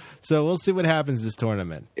 so we'll see what happens this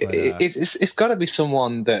tournament. But, it's got to be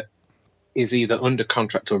someone that is either under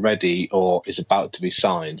contract already or is about to be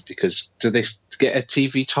signed, because do they get a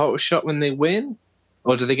TV title shot when they win?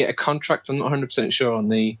 Or do they get a contract? I'm not 100% sure on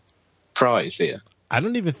the prize here. I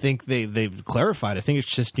don't even think they've clarified. I think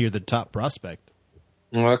it's just near the top prospect.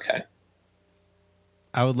 Okay.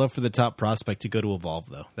 I would love for the top prospect to go to Evolve,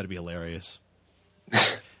 though. That'd be hilarious.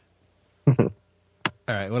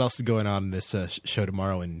 All right, what else is going on in this show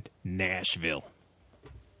tomorrow in Nashville?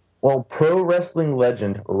 Well, pro wrestling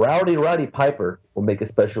legend Rowdy Roddy Piper will make a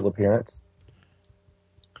special appearance.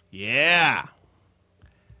 Yeah.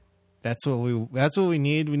 That's what we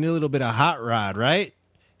need. We need a little bit of hot rod, right?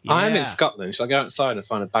 Yeah. I'm in Scotland. Shall I go outside and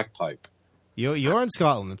find a bagpipe? You're in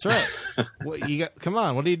Scotland. That's right. Come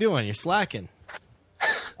on. What are you doing? You're slacking.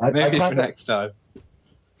 Maybe for next time.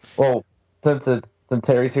 Well, since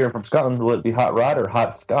Terry's here from Scotland, will it be hot rod or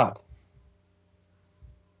hot Scott?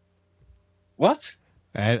 What?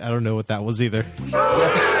 I don't know what that was either.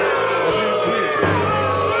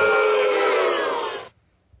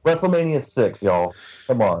 WrestleMania 6, y'all.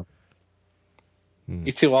 Come on.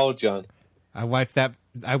 You're too old, John. I wiped that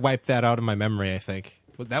out of my memory, I think.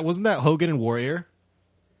 Wasn't that Hogan and Warrior?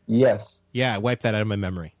 Yes. Yeah, I wiped that out of my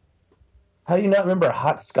memory. How do you not remember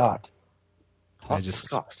Hot Scott?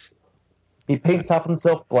 Scott. He paints half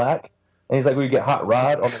himself black, and he's like, we get Hot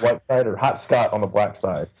Rod on the white side or Hot Scott on the black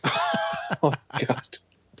side. Oh, God.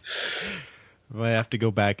 I have to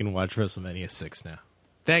go back and watch WrestleMania 6 now.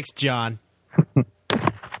 Thanks, John.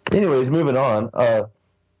 Anyways, moving on.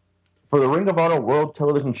 For the Ring of Honor World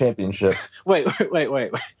Television Championship. Wait.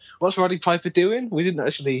 What's Roddy Piper doing? I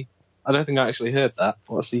don't think I actually heard that.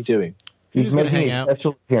 What's he doing? He's making a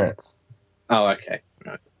special appearance. Oh, okay.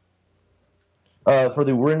 Right. For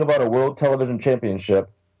the Ring of Honor World Television Championship,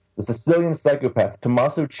 the Sicilian psychopath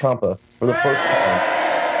Tommaso Ciampa, for the first time,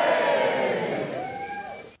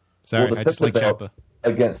 sorry, I just like Ciampa.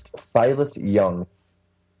 Against Silas Young.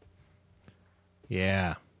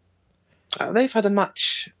 Yeah. They've had a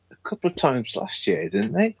match a couple of times last year,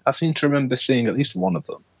 didn't they? I seem to remember seeing at least one of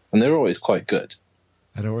them, and they're always quite good.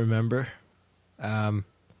 I don't remember.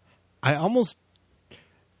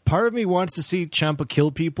 Part of me wants to see Ciampa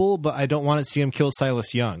kill people, but I don't want to see him kill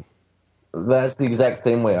Silas Young. That's the exact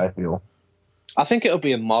same way I feel. I think it'll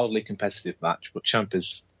be a mildly competitive match, but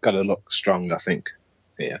Ciampa's got to look strong, I think.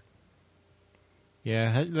 Yeah.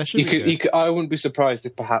 Yeah, that should be good. I wouldn't be surprised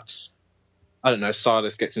if perhaps, I don't know,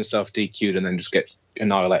 Silas gets himself DQ'd and then just gets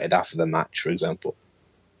annihilated after the match, for example.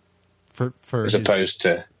 As opposed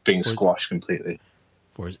to being squashed completely.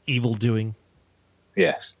 For his evil doing?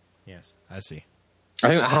 Yes. Yes, I see. I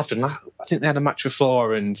think that happened. I think they had a match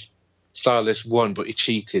before and Silas won, but he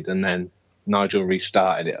cheated and then Nigel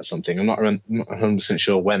restarted it or something. I'm not 100%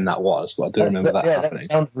 sure when that was, but I do remember that happening. That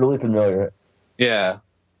sounds really familiar. Yeah.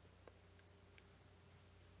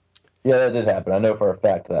 Yeah, that did happen. I know for a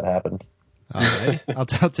fact that happened. All right. I'll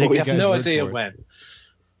take we you guys' have no word idea for it. when.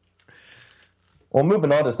 Well,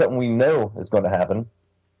 moving on to something we know is going to happen.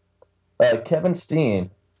 Kevin Steen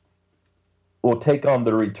will take on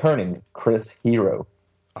the returning Chris Hero.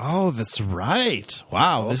 Oh, that's right.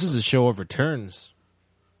 Wow, this is a show of returns.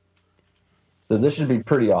 So this should be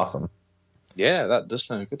pretty awesome. Yeah, that does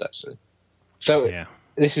sound good, actually. So Yeah.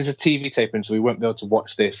 This is a TV taping, so we won't be able to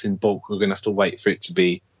watch this in bulk. We're going to have to wait for it to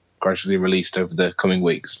be gradually released over the coming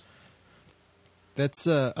weeks. That's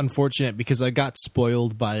unfortunate because I got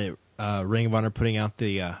spoiled by Ring of Honor putting out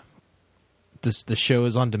the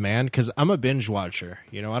shows on demand because I'm a binge watcher.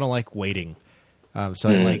 You know, I don't like waiting. So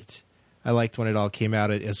I liked when it all came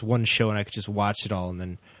out as one show and I could just watch it all and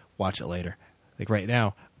then watch it later. Like right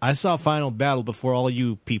now, I saw Final Battle before all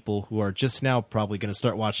you people who are just now probably going to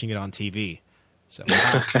start watching it on TV. So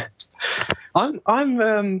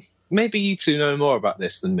I'm maybe you two know more about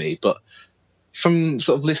this than me, but from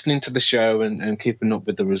sort of listening to the show and keeping up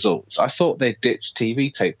with the results, I thought they ditched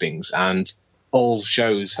TV tapings and all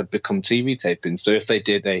shows had become TV tapings. So if they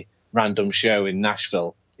did a random show in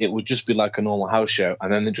Nashville, it would just be like a normal house show,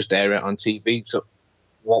 and then they just air it on TV. So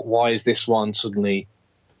why is this one suddenly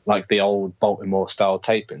like the old Baltimore-style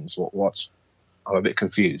tapings? I'm a bit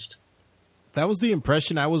confused. that was the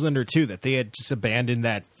impression I was under too, that they had just abandoned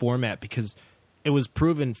that format because it was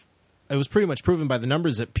pretty much proven by the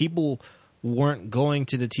numbers that people weren't going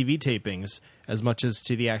to the TV tapings as much as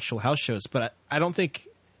to the actual house shows. But I don't think,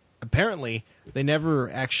 apparently, they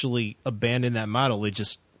never actually abandoned that model. They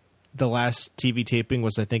just, the last TV taping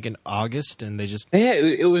was, I think, in August, and they just... Yeah,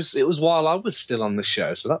 it was while I was still on the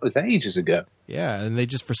show, so that was ages ago. Yeah, and they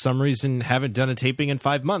just, for some reason, haven't done a taping in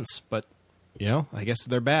 5 months. But, you know, I guess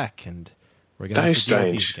they're back, and we're going to have to deal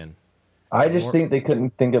with these again. I just think they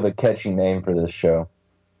couldn't think of a catchy name for this show.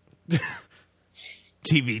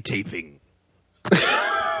 TV taping.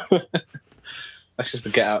 That's just the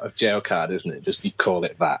get out of jail card, isn't it? Just you call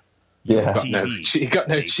it that. Yeah. You got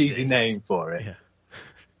no cheesy name for it.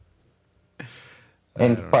 Yeah.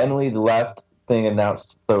 And finally, the last thing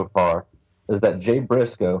announced so far is that Jay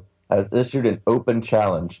Briscoe has issued an open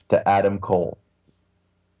challenge to Adam Cole.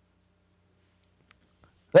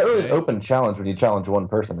 Not really an open challenge when you challenge one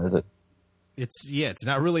person, is it? It's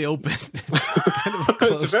not really open. It's kind of a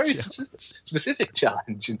closed it's a very challenge. specific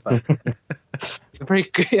challenge, in fact.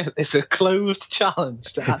 It's a closed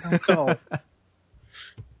challenge to Adam Cole.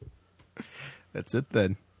 That's it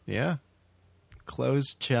then. Yeah.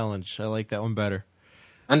 Closed challenge. I like that one better.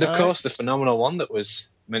 And of course, the phenomenal one that was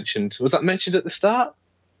mentioned. Was that mentioned at the start?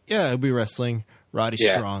 Yeah, it'll be wrestling Roddy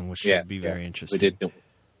Strong, which should be very interesting. We did.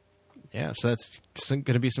 Yeah, so that's going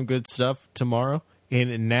to be some good stuff tomorrow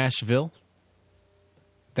in Nashville.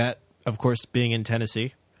 That, of course, being in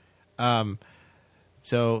Tennessee.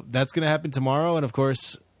 So that's going to happen tomorrow. And, of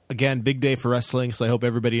course, again, big day for wrestling. So I hope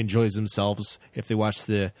everybody enjoys themselves if they watch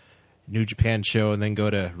the New Japan show and then go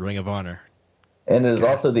to Ring of Honor. And it is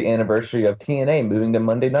also the anniversary of TNA moving to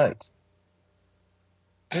Monday nights.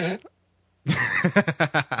 Oh,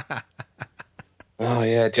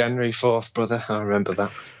 yeah, January 4th, brother. I remember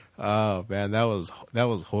that. Oh, man, that was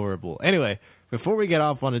horrible. Anyway, before we get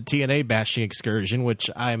off on a TNA bashing excursion, which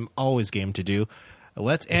I'm always game to do,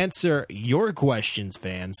 let's answer your questions,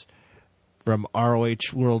 fans, from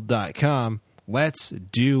ROHworld.com. Let's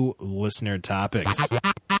do listener topics.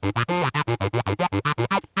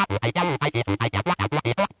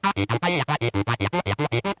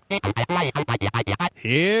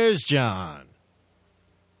 Here's John.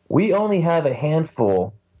 We only have a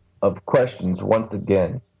handful of questions once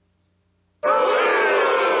again. No,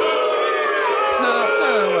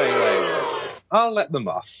 wait. I'll let them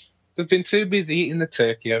off. They've been too busy eating the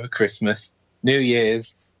turkey over Christmas, New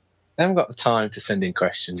Year's. They haven't got the time to send in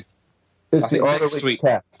questions. It's the ROH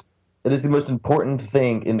cast. It is the most important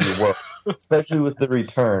thing in the world, especially with the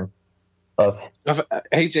return of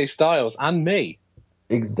AJ Styles and me.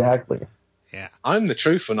 Exactly. Yeah, I'm the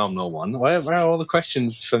true phenomenal one. Where are all the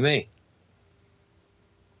questions for me?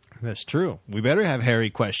 That's true. We better have hairy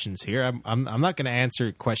questions here. I'm not going to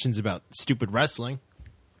answer questions about stupid wrestling.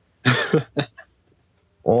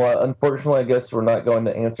 Well, unfortunately, I guess we're not going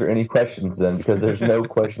to answer any questions then, because there's no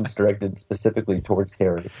questions directed specifically towards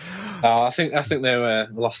Harry. Oh, I think they were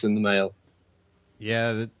lost in the mail.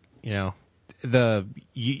 Yeah, the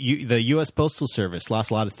U.S. Postal Service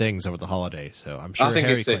lost a lot of things over the holidays, so I'm sure. I think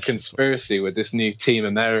Harry it's a conspiracy with this new Team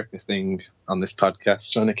America thing on this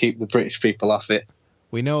podcast, trying to keep the British people off it.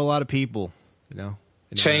 We know a lot of people,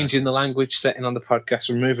 changing the language setting on the podcast,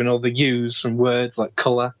 removing all the U's from words like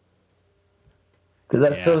colour. Because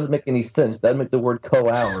that still doesn't make any sense. That'd make the word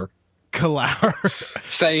co-hour.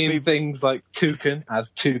 Saying things like toucan as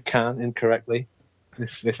toucan incorrectly.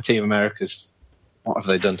 This Team America's, what have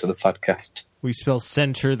they done to the podcast? We spell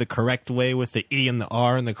center the correct way with the E and the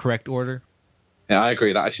R in the correct order. Yeah, I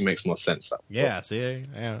agree. That actually makes more sense. Yeah, see,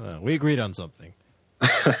 I don't know. We agreed on something.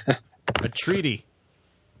 A treaty.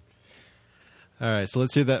 All right, so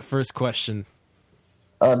let's hear that first question.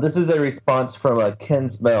 This is a response from Ken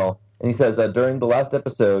Smell, and he says that during the last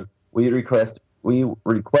episode, we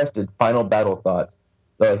requested final battle thoughts.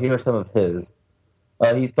 So here are some of his.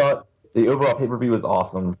 He thought the overall pay-per-view was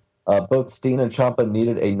awesome. Both Steen and Ciampa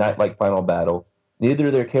needed a night-like final battle. Neither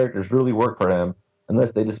of their characters really work for him unless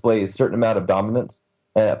they display a certain amount of dominance,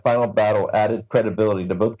 and that final battle added credibility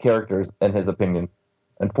to both characters, in his opinion.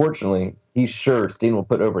 Unfortunately, he's sure Steen will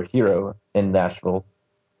put over Hero in Nashville.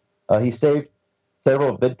 He saved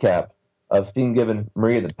several vid caps of Steen giving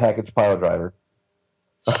Maria the package pile driver.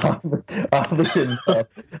 Oddly enough,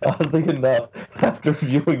 after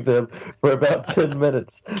viewing them for about 10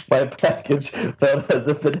 minutes, my package felt as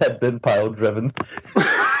if it had been pile driven.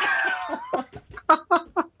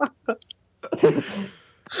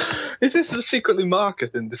 Is this secretly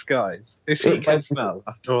Marcus in disguise? Is he Ken Smell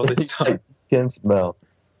after all this time? Ken Smell.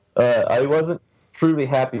 I wasn't truly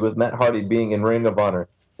happy with Matt Hardy being in Ring of Honor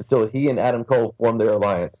until he and Adam Cole formed their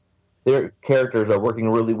alliance. Their characters are working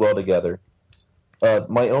really well together.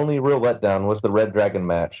 My only real letdown was the Red Dragon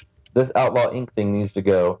match. This Outlaw Inc. thing needs to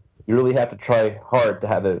go. You really have to try hard to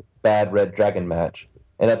have a bad Red Dragon match.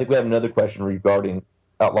 And I think we have another question regarding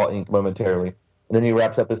Outlaw Inc. momentarily. And then he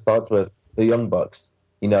wraps up his thoughts with the Young Bucks.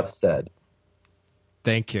 Enough said.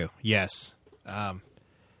 Thank you. Yes. I'm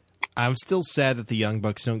still sad that the Young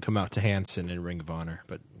Bucks don't come out to Hanson in Ring of Honor,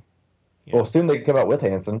 but well, soon they can come out with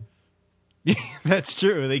Hanson. That's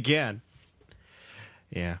true. They can.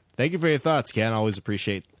 Yeah. Thank you for your thoughts, Ken. Always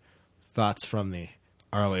appreciate thoughts from the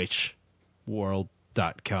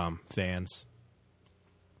ROHworld.com fans.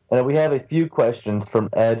 And we have a few questions from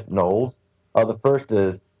Ed Knowles. The first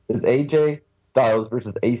is AJ Styles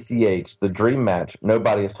versus ACH, the dream match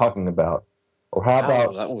nobody is talking about? Or how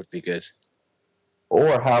about that would be good.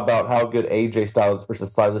 Or how about how good AJ Styles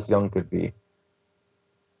versus Silas Young could be?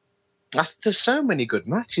 There's so many good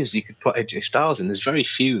matches you could put AJ Styles in. There's very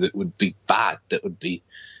few that would be bad, that would be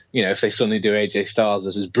if they suddenly do AJ Styles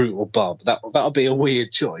as Brutal Bob, that'll be a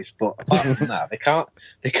weird choice. But apart from that, they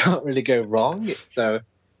can't really go wrong. So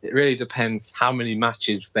it really depends how many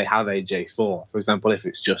matches they have AJ for. For example, if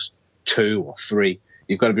it's just 2 or 3,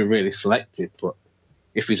 you've got to be really selective. But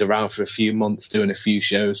if he's around for a few months doing a few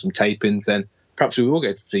shows, some tapings, then perhaps we will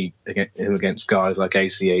get to see him against guys like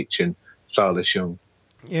ACH and Silas Young.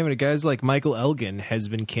 Yeah, but guys like Michael Elgin has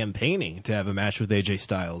been campaigning to have a match with AJ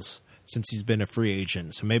Styles since he's been a free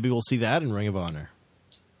agent. So maybe we'll see that in Ring of Honor.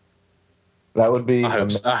 That would be... I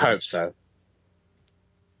hope so.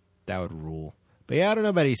 That would rule. But yeah, I don't know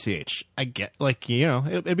about ACH. I get,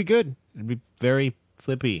 it'd be good. It'd be very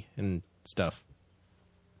flippy and stuff.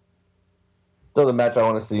 So the match I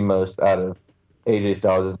want to see most out of AJ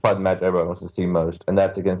Styles is probably the match everyone wants to see most, and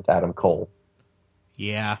that's against Adam Cole.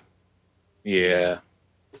 Yeah. Yeah,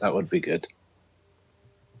 that would be good.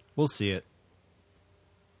 We'll see it.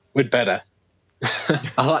 We'd better.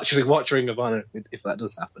 I'll actually watch Ring of Honor if that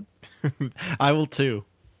does happen. I will too.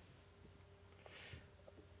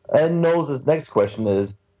 And Knowles' next question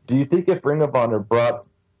is, do you think if Ring of Honor brought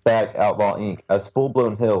back Outlaw Inc. as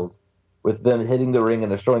full-blown heels, with them hitting the ring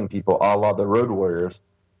and destroying people a la the Road Warriors,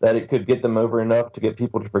 that it could get them over enough to get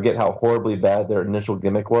people to forget how horribly bad their initial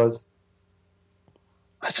gimmick was?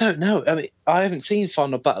 I don't know. I mean, I haven't seen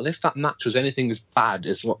Final Battle. If that match was anything as bad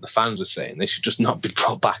as what the fans were saying, they should just not be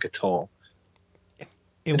brought back at all.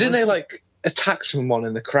 Didn't they, attack someone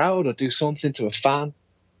in the crowd or do something to a fan?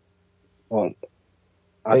 Or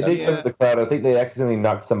They did go to the crowd. I think they accidentally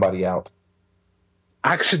knocked somebody out.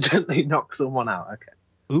 Accidentally knocked someone out, okay.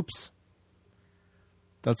 Oops.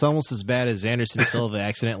 That's almost as bad as Anderson Silva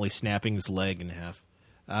accidentally snapping his leg in half.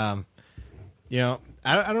 I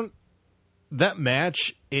don't... That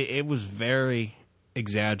match, it was very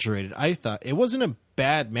exaggerated. I thought it wasn't a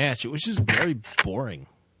bad match. It was just very boring.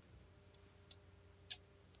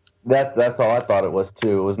 That's all I thought it was,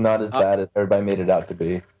 too. It was not as bad as everybody made it out to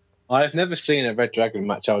be. I've never seen a Red Dragon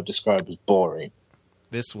match I would describe as boring.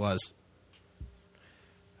 This was.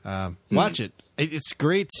 Watch it. It's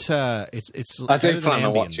great. It's. I do plan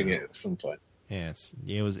on watching it at some point. Yeah,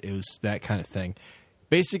 it was that kind of thing.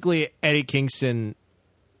 Basically, Eddie Kingston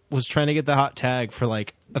was trying to get the hot tag for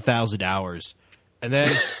 1,000 hours, and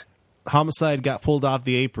then Homicide got pulled off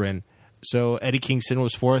the apron, so Eddie Kingston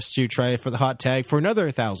was forced to try for the hot tag for another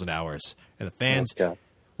 1,000 hours. And the fans,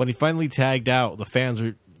 when he finally tagged out, the fans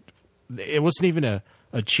were. It wasn't even a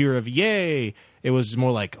cheer of yay. It was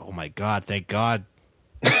more like, oh my God, thank God.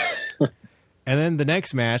 And then the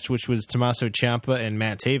next match, which was Tommaso Ciampa and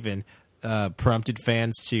Matt Taven, prompted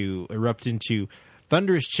fans to erupt into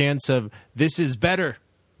thunderous chants of "This is better."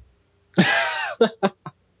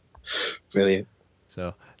 Brilliant.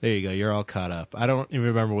 So there you go. You're all caught up. I don't even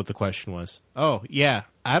remember what the question was. Oh yeah,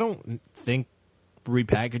 I don't think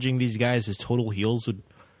repackaging these guys as total heels would.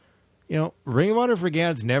 Ring of Honor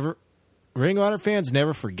fans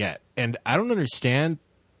never forget, and I don't understand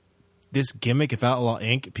this gimmick of Outlaw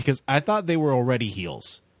Inc. because I thought they were already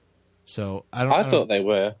heels. So I thought they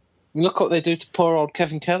were. Look what they do to poor old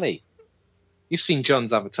Kevin Kelly. You've seen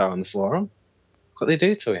John's avatar on the forum. Look what they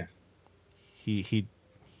do to him.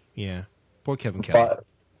 Yeah. Poor Kevin Kelly.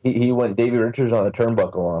 He went Davey Richards on a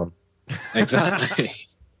turnbuckle on him. Exactly.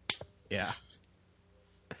 Yeah.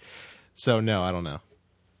 So no, I don't know.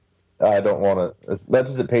 I don't want to. As much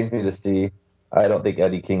as it pains me to see, I don't think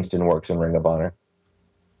Eddie Kingston works in Ring of Honor.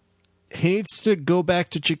 He needs to go back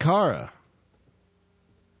to Chikara.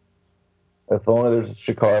 If only there's a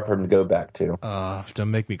Chikara for him to go back to.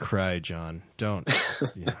 Don't make me cry, John. Don't.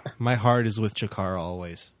 Yeah. My heart is with Chikara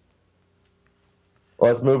always.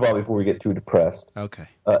 Well, let's move on before we get too depressed. Okay.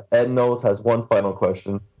 Ed Knowles has one final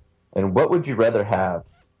question. And what would you rather have?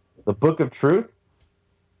 The Book of Truth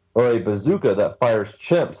or a bazooka that fires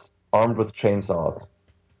chimps armed with chainsaws?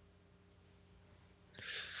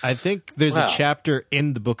 I think there's a chapter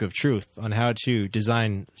in the Book of Truth on how to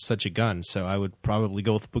design such a gun, so I would probably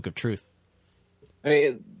go with the Book of Truth. I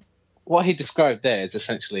mean, what he described there is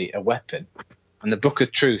essentially a weapon. And the Book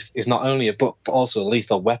of Truth is not only a book, but also a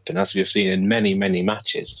lethal weapon, as we've seen in many, many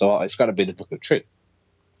matches. So it's got to be the Book of Truth.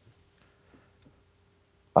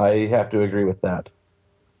 I have to agree with that.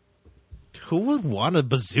 Who would want a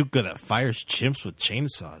bazooka that fires chimps with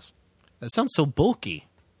chainsaws? That sounds so bulky.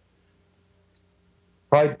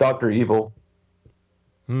 Probably Dr. Evil.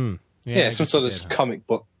 Yeah, some sort of comic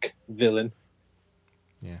book villain.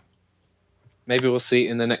 Yeah. Maybe we'll see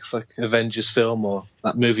it in the next Avengers film or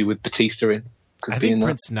that movie with Batista in. I think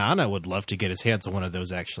Prince Nana would love to get his hands on one of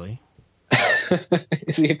those, actually.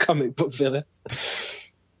 Is he a comic book villain?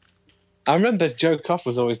 I remember Joe Koff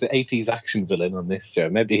was always the 80s action villain on this show.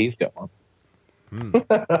 Maybe he's got one.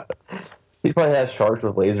 He probably has sharks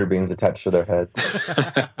with laser beams attached to their heads.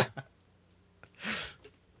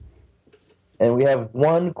 And we have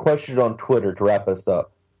one question on Twitter to wrap us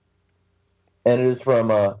up. And it is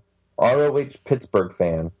from a ROH Pittsburgh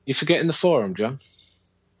fan. You're forgetting the forum, John.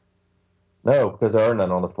 No, because there are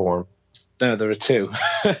none on the forum. No, there are two.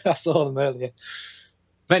 I saw them earlier.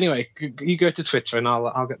 But anyway, you go to Twitter and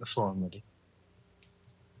I'll get the forum ready.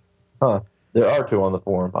 Huh. There are two on the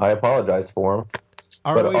forum. I apologize for them.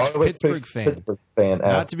 ROH Pittsburgh fan. Pittsburgh fan Not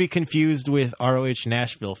asks, to be confused with ROH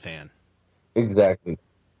Nashville fan. Exactly.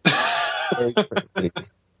 Very different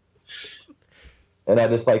cities. And I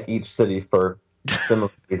dislike each city for similar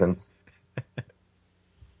reasons.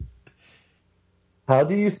 How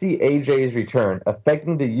do you see AJ's return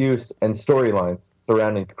affecting the use and storylines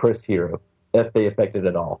surrounding Chris Hero, if they affect it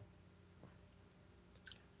at all?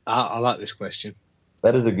 I like this question.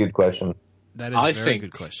 That is a good question. That is a very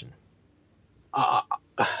good question.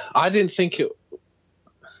 I didn't think it...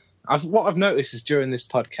 what I've noticed is during this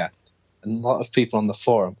podcast, and a lot of people on the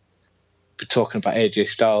forum be talking about AJ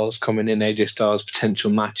Styles coming in, AJ Styles' potential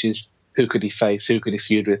matches, who could he face, who could he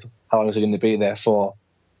feud with, how long is he going to be there for.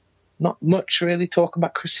 Not much really talk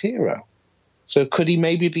about Chris Hero. So could he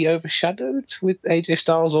maybe be overshadowed with AJ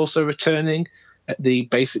Styles also returning at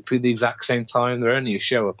basically the exact same time? They're only a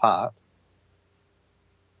show apart.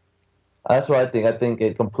 That's what I think. I think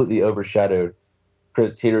it completely overshadowed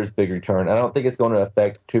Chris Hero's big return. I don't think it's going to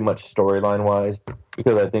affect too much storyline-wise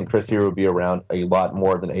because I think Chris Hero will be around a lot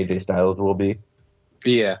more than AJ Styles will be.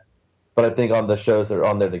 Yeah. But I think on the shows that are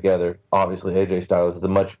on there together, obviously AJ Styles is a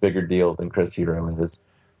much bigger deal than Chris Hero is.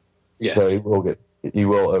 Yes. So you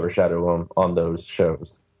will overshadow him on those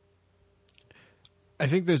shows. I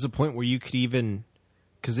think there's a point where you could even,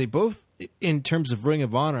 because they both, in terms of Ring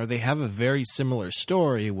of Honor, they have a very similar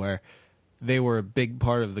story where they were a big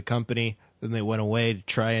part of the company, then they went away to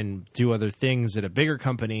try and do other things at a bigger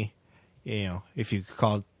company, you know, if you could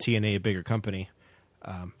call TNA a bigger company,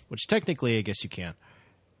 which technically I guess you can.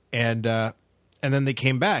 And then they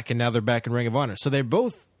came back, and now they're back in Ring of Honor. So they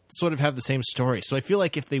both sort of have the same story. So I feel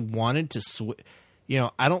like if they wanted to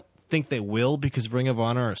I don't think they will because Ring of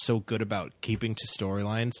Honor are so good about keeping to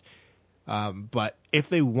storylines. But if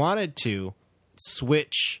they wanted to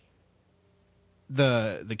switch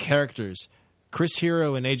the characters, Chris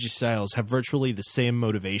Hero and AJ Styles have virtually the same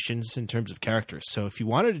motivations in terms of characters. So if you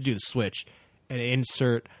wanted to do the switch and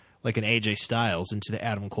insert like an AJ Styles into the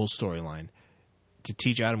Adam Cole storyline to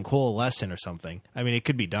teach Adam Cole a lesson or something, I mean, it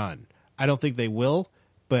could be done. I don't think they will,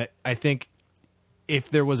 but I think if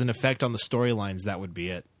there was an effect on the storylines, that would be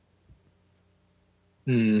it.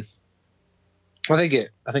 I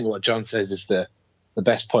think what John says is the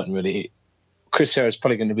best point, really. Chris Hero is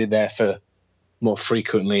probably going to be there for more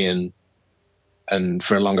frequently and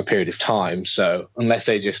for a longer period of time. So unless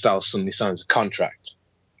AJ Styles suddenly signs a contract,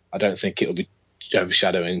 I don't think it'll be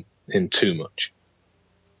overshadowing him too much.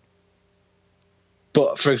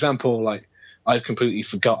 But for example, like I've completely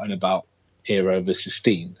forgotten about Hero versus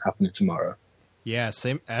Steen happening tomorrow. Yeah,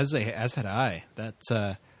 same as had I. That's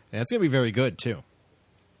gonna be very good too.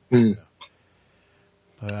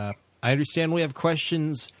 But I understand we have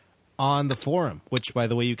questions on the forum, which, by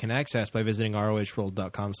the way, you can access by visiting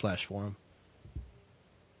rohworld.com/forum.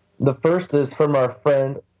 The first is from our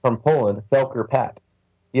friend from Poland, Felker Pat.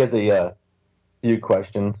 He has a few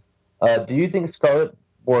questions. Do you think Scarlett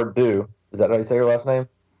Bordeaux, is that how you say her last name?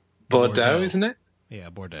 Bordeaux, isn't it? Yeah,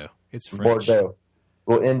 Bordeaux. It's French. Bordeaux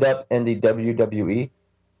will end up in the WWE?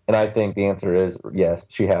 And I think the answer is yes,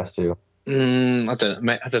 she has to. I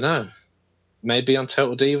don't know. Maybe on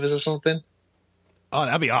Total Divas or something? Oh,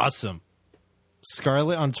 that'd be awesome.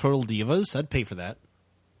 Scarlett on Total Divas? I'd pay for that.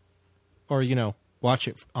 Or, watch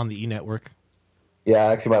it on the E-Network. Yeah,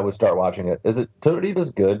 I actually might start watching it. Is it Total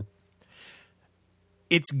Divas good?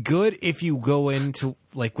 It's good if you go into,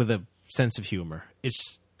 with a sense of humor.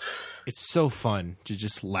 It's so fun to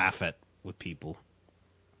just laugh at with people.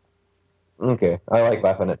 Okay. I like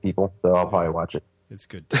laughing at people, so I'll probably watch it. It's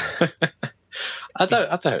good. I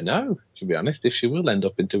don't know, to be honest, if she will end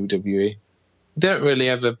up in WWE. They don't really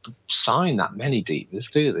ever sign that many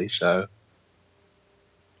divas, do they? So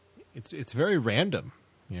it's very random,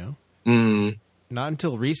 Not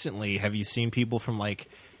until recently have you seen people from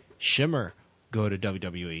Shimmer go to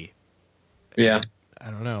WWE. Yeah. I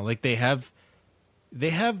don't know. They have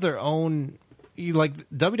their own.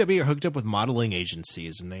 WWE are hooked up with modeling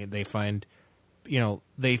agencies, and they find,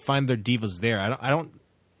 they find their divas there. I don't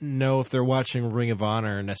know if they're watching Ring of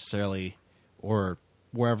Honor necessarily, or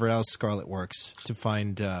wherever else Scarlett works to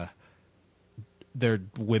find their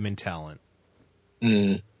women talent.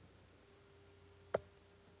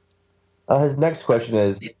 His next question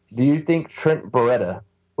is, do you think Trent Beretta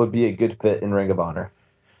would be a good fit in Ring of Honor?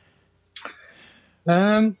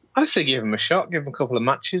 I'd say give him a shot, give him a couple of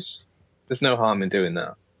matches. There's no harm in doing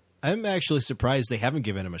that. I'm actually surprised they haven't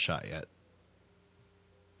given him a shot yet.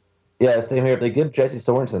 Yeah, same here. If they give Jesse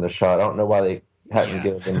Sorensen a shot, I don't know why they hadn't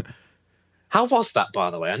given him. How was that,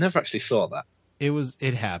 by the way? I never actually saw that.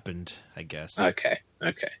 It happened, I guess. Okay.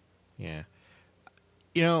 Yeah.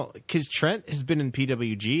 You know, because Trent has been in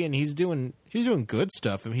PWG and he's doing good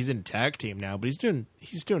stuff. I mean, he's in tag team now, but he's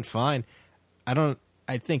doing fine.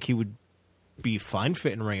 I think he would be fine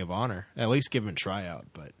fit in Ring of Honor. At least give him a tryout,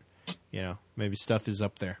 but you know, maybe stuff is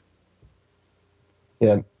up there.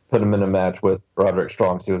 Yeah, put him in a match with Roderick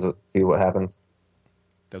Strong, see what happens.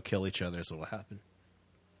 They'll kill each other, is what'll happen.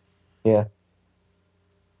 Yeah.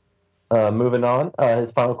 Moving on,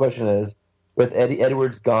 his final question is, with Eddie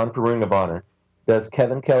Edwards gone for Ring of Honor, does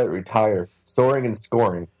Kevin Kelly retire soaring and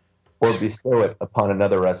scoring, or bestow it upon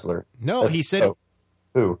another wrestler? No, he said...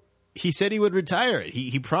 Who? He said he would retire it.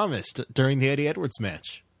 He promised during the Eddie Edwards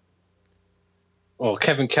match. Well,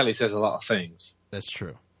 Kevin Kelly says a lot of things. That's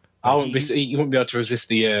true. You wouldn't be able to resist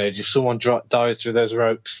the urge. If someone dives through those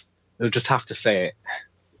ropes, they'll just have to say it.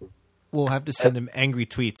 We'll have to send him angry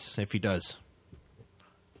tweets if he does.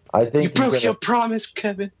 I think you broke your promise,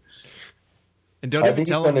 Kevin. And don't even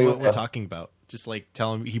tell him what we're talking about. Just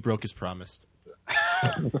tell him he broke his promise.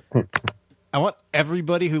 I want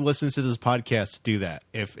everybody who listens to this podcast to do that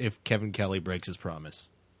if Kevin Kelly breaks his promise.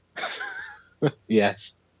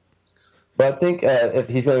 Yes. But I think if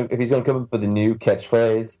he's going to come up with a new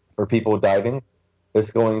catchphrase for people diving,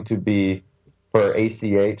 it's going to be for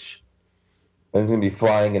ACH, and it's going to be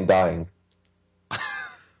flying and dying.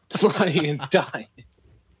 Flying and dying.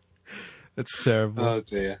 That's terrible. Oh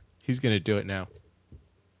dear. He's going to do it now.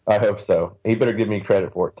 I hope so. He better give me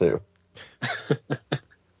credit for it too.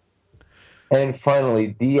 And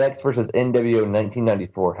finally, DX versus NWO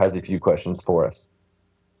 1994 has a few questions for us.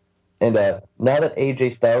 And now that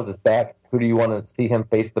AJ Styles is back, who do you want to see him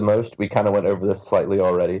face the most? We kind of went over this slightly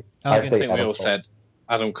already. I think we all said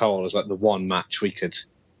Adam Cole is like the one match we could...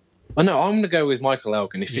 Oh no, I'm going to go with Michael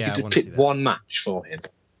Elgin. If you could just pick one match for him,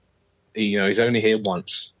 you know, he's only here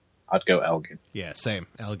once, I'd go Elgin. Yeah, same.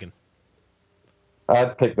 Elgin.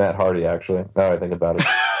 I'd pick Matt Hardy, actually, now that I think about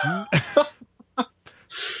it.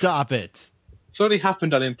 Stop it. It's already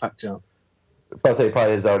happened on Impact, John. I'll say it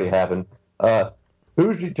probably has already happened. We've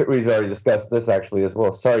already discussed this, actually, as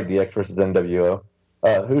well. Sorry, DX versus NWO.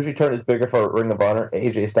 Whose return is bigger for Ring of Honor,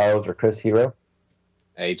 AJ Styles or Chris Hero?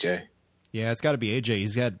 AJ. Yeah, it's got to be AJ.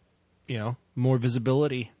 He's got, you know, more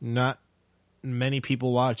visibility. Not many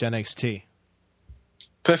people watch NXT.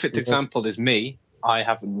 Perfect example is me. I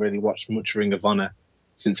haven't really watched much Ring of Honor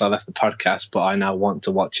since I left the podcast, but I now want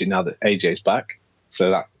to watch it now that AJ's back.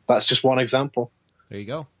 So that's just one example. There you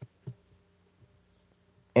go.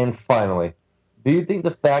 And finally, do you think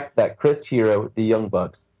the fact that Chris Hero, the Young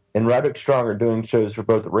Bucks, and Roderick Strong are doing shows for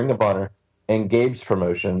both Ring of Honor and Gabe's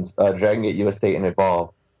promotions, Dragon Gate USA and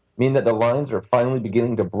Evolve, mean that the lines are finally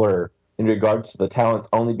beginning to blur in regards to the talents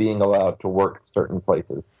only being allowed to work certain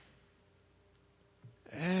places?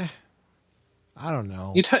 I don't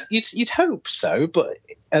know. You'd hope so, but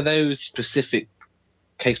are those specific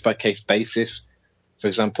case-by-case basis? For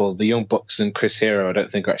example, the Young Bucks and Chris Hero, I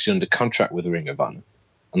don't think are actually under contract with the Ring of Honor.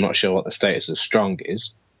 I'm not sure what the status of Strong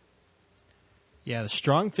is. Yeah, the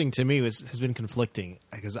Strong thing to me has been conflicting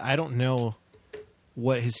because I don't know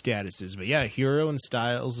what his status is. But yeah, Hero and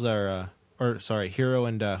Styles are, Hero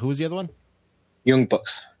and who was the other one? Young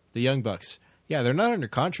Bucks. The Young Bucks. Yeah, they're not under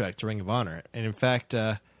contract to Ring of Honor, and in fact,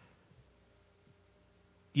 they're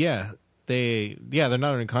not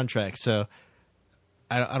under contract. So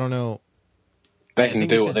I don't know. They can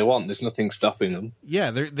do what they want. There's nothing stopping them.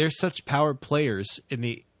 Yeah, they're such power players on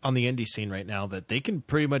the indie scene right now that they can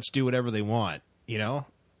pretty much do whatever they want, you know?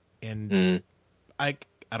 And I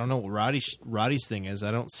don't know what Roddy's thing is.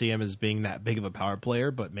 I don't see him as being that big of a power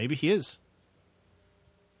player, but maybe he is.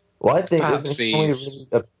 Well, I think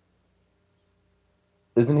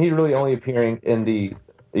isn't he really only appearing in the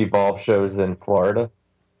Evolve shows in Florida?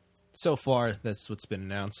 So far, that's what's been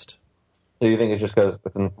announced. Do you think it's just because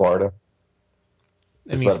it's in Florida?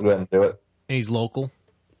 And let him go ahead and do it. And he's local?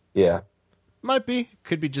 Yeah. Might be.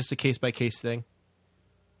 Could be just a case-by-case thing.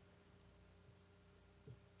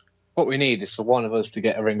 What we need is for one of us to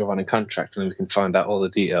get a Ring of Honor contract, and then we can find out all the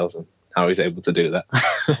details and how he's able to do that.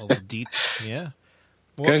 All the deets, yeah.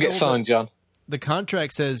 Well, go and get signed, John. The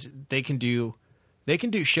contract says they can do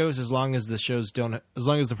shows as long as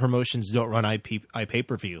the promotions don't run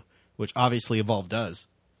iPay-per-view, which obviously Evolve does.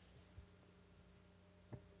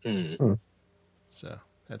 So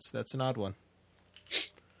That's an odd one.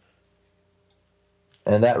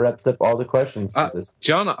 And that wraps up all the questions for this.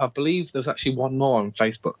 John, I believe there's actually one more on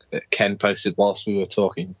Facebook that Ken posted whilst we were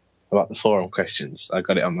talking about the forum questions. I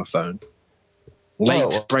got it on my phone.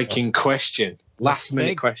 Late breaking question. Last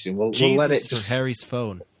minute question. We'll let it for Harry's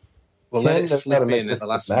phone. We'll let it slip in at the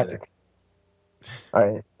last minute. All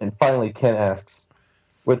right. And finally, Ken asks,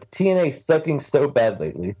 with TNA sucking so bad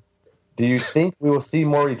lately, do you think we will see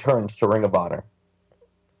more returns to Ring of Honor?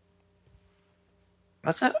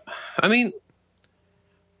 I mean,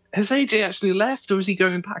 has AJ actually left, or is he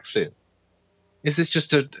going back soon? Is this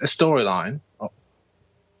just a storyline?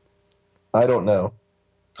 I don't know.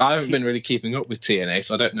 I haven't been really keeping up with TNA,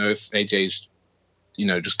 so I don't know if AJ's,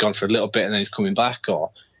 just gone for a little bit and then he's coming back, or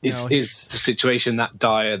is the situation that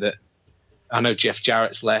dire that I know Jeff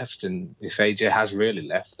Jarrett's left, and if AJ has really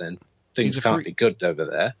left, then things can't be good over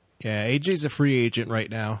there. Yeah, AJ's a free agent right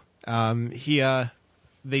now.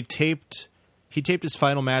 He taped his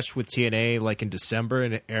final match with TNA like in December,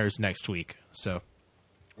 and it airs next week. So,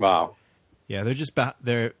 wow. Yeah,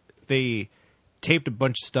 they taped a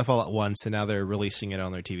bunch of stuff all at once, and now they're releasing it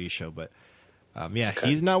on their TV show. But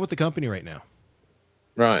He's not with the company right now.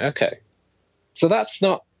 Right. Okay. So that's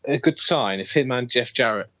not a good sign. If him and Jeff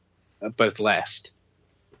Jarrett are both left,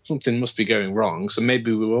 something must be going wrong. So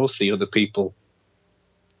maybe we will see other people.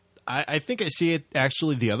 I think I see it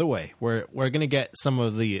actually the other way. We're going to get some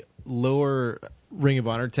of the lower Ring of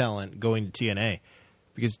Honor talent going to TNA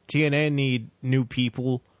because TNA need new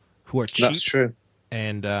people who are cheap. That's true.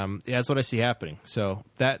 And that's what I see happening. So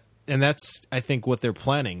that's I think what they're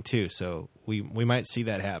planning too. So we might see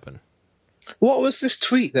that happen. What was this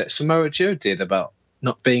tweet that Samoa Joe did about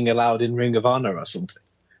not being allowed in Ring of Honor or something?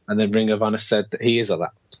 And then Ring of Honor said that he is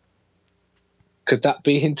allowed. Could that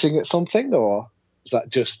be hinting at something, or is that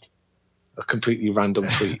just a completely random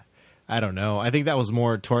tweet? I don't know. I think that was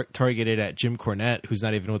more targeted at Jim Cornette, who's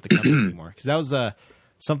not even with the company anymore. Because that was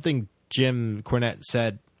something Jim Cornette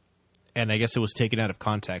said, and I guess it was taken out of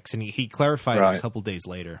context. And he clarified it a couple days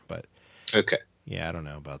later. But okay, yeah, I don't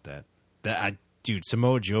know about that. Dude,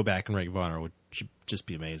 Samoa Joe back in Ring of Honor would just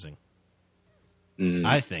be amazing.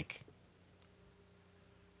 I think.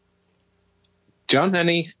 John,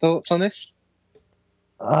 any thoughts on this?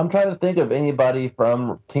 I'm trying to think of anybody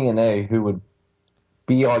from TNA who would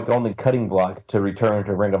be on the cutting block to return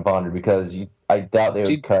to Ring of Honor because I doubt they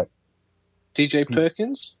would cut. DJ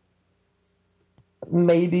Perkins?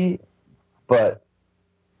 Maybe, but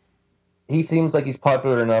he seems like he's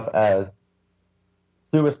popular enough as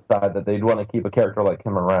Suicide that they'd want to keep a character like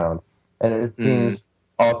him around. And it seems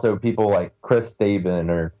also people like Chris Sabin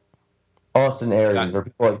or Austin Aries or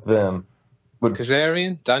people like them would.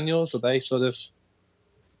 Kazarian, Daniels, are they sort of?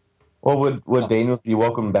 Well, would Daniels be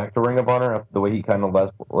welcomed back to Ring of Honor after the way he kind of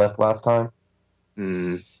left last time?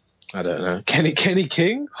 I don't know. Kenny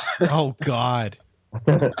King? Oh God.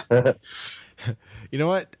 You know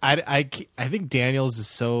what? I think Daniels is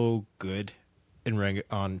so good in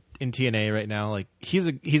TNA right now. Like he's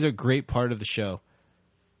a great part of the show.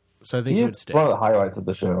 So I think he would stay. One of the highlights of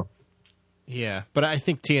the show. Yeah, but I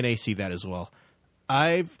think TNA see that as well.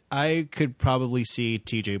 I could probably see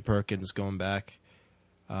TJ Perkins going back.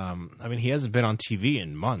 I mean, he hasn't been on TV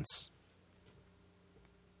in months.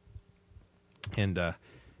 And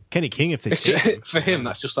Kenny King, if they take him. For him,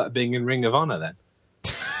 that's just like being in Ring of Honor then.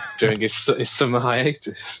 During his summer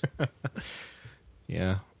hiatus.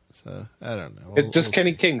 Yeah. So, I don't know. Does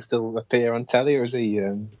Kenny King still appear on telly, or is he...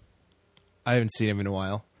 I haven't seen him in a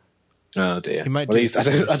while. Oh, dear. He might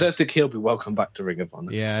I don't think he'll be welcome back to Ring of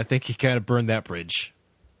Honor. Yeah, I think he kind of burned that bridge.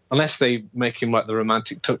 Unless they make him like the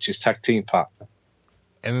Romantic Touches tag team partner.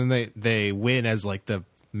 And then they win as like the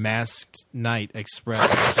Masked Knight Express.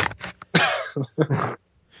 That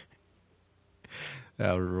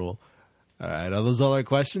would rule. All right, are those all our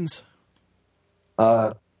questions?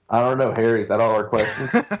 I don't know, Harry. Is that all our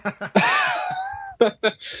questions?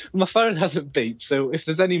 My phone hasn't beeped, so if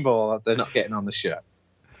there's any more, they're not getting on the show.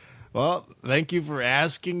 Well, thank you for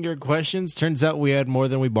asking your questions. Turns out we had more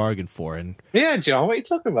than we bargained for. And yeah, John, what are you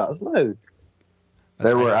talking about? There's loads.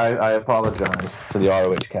 I apologize to the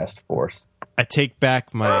ROH cast force. I take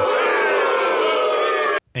back my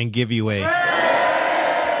and give you a.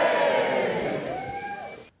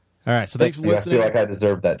 All right, so thanks for listening. I feel like I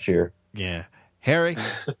deserve that cheer. Yeah, Harry,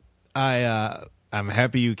 I'm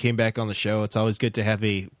happy you came back on the show. It's always good to have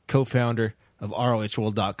a co-founder of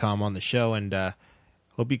ROHworld.com on the show, and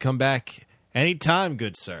hope you come back anytime,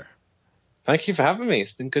 good sir. Thank you for having me.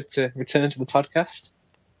 It's been good to return to the podcast.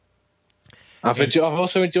 I've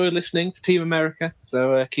also enjoyed listening to Team America,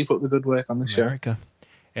 so keep up the good work on the show.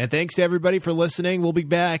 And thanks to everybody for listening. We'll be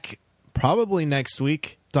back probably next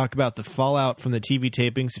week talk about the fallout from the TV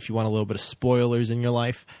tapings if you want a little bit of spoilers in your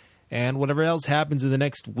life, and whatever else happens in the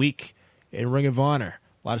next week in Ring of Honor.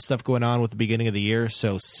 A lot of stuff going on with the beginning of the year,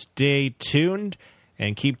 so stay tuned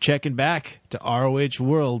and keep checking back to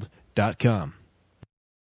ROHworld.com.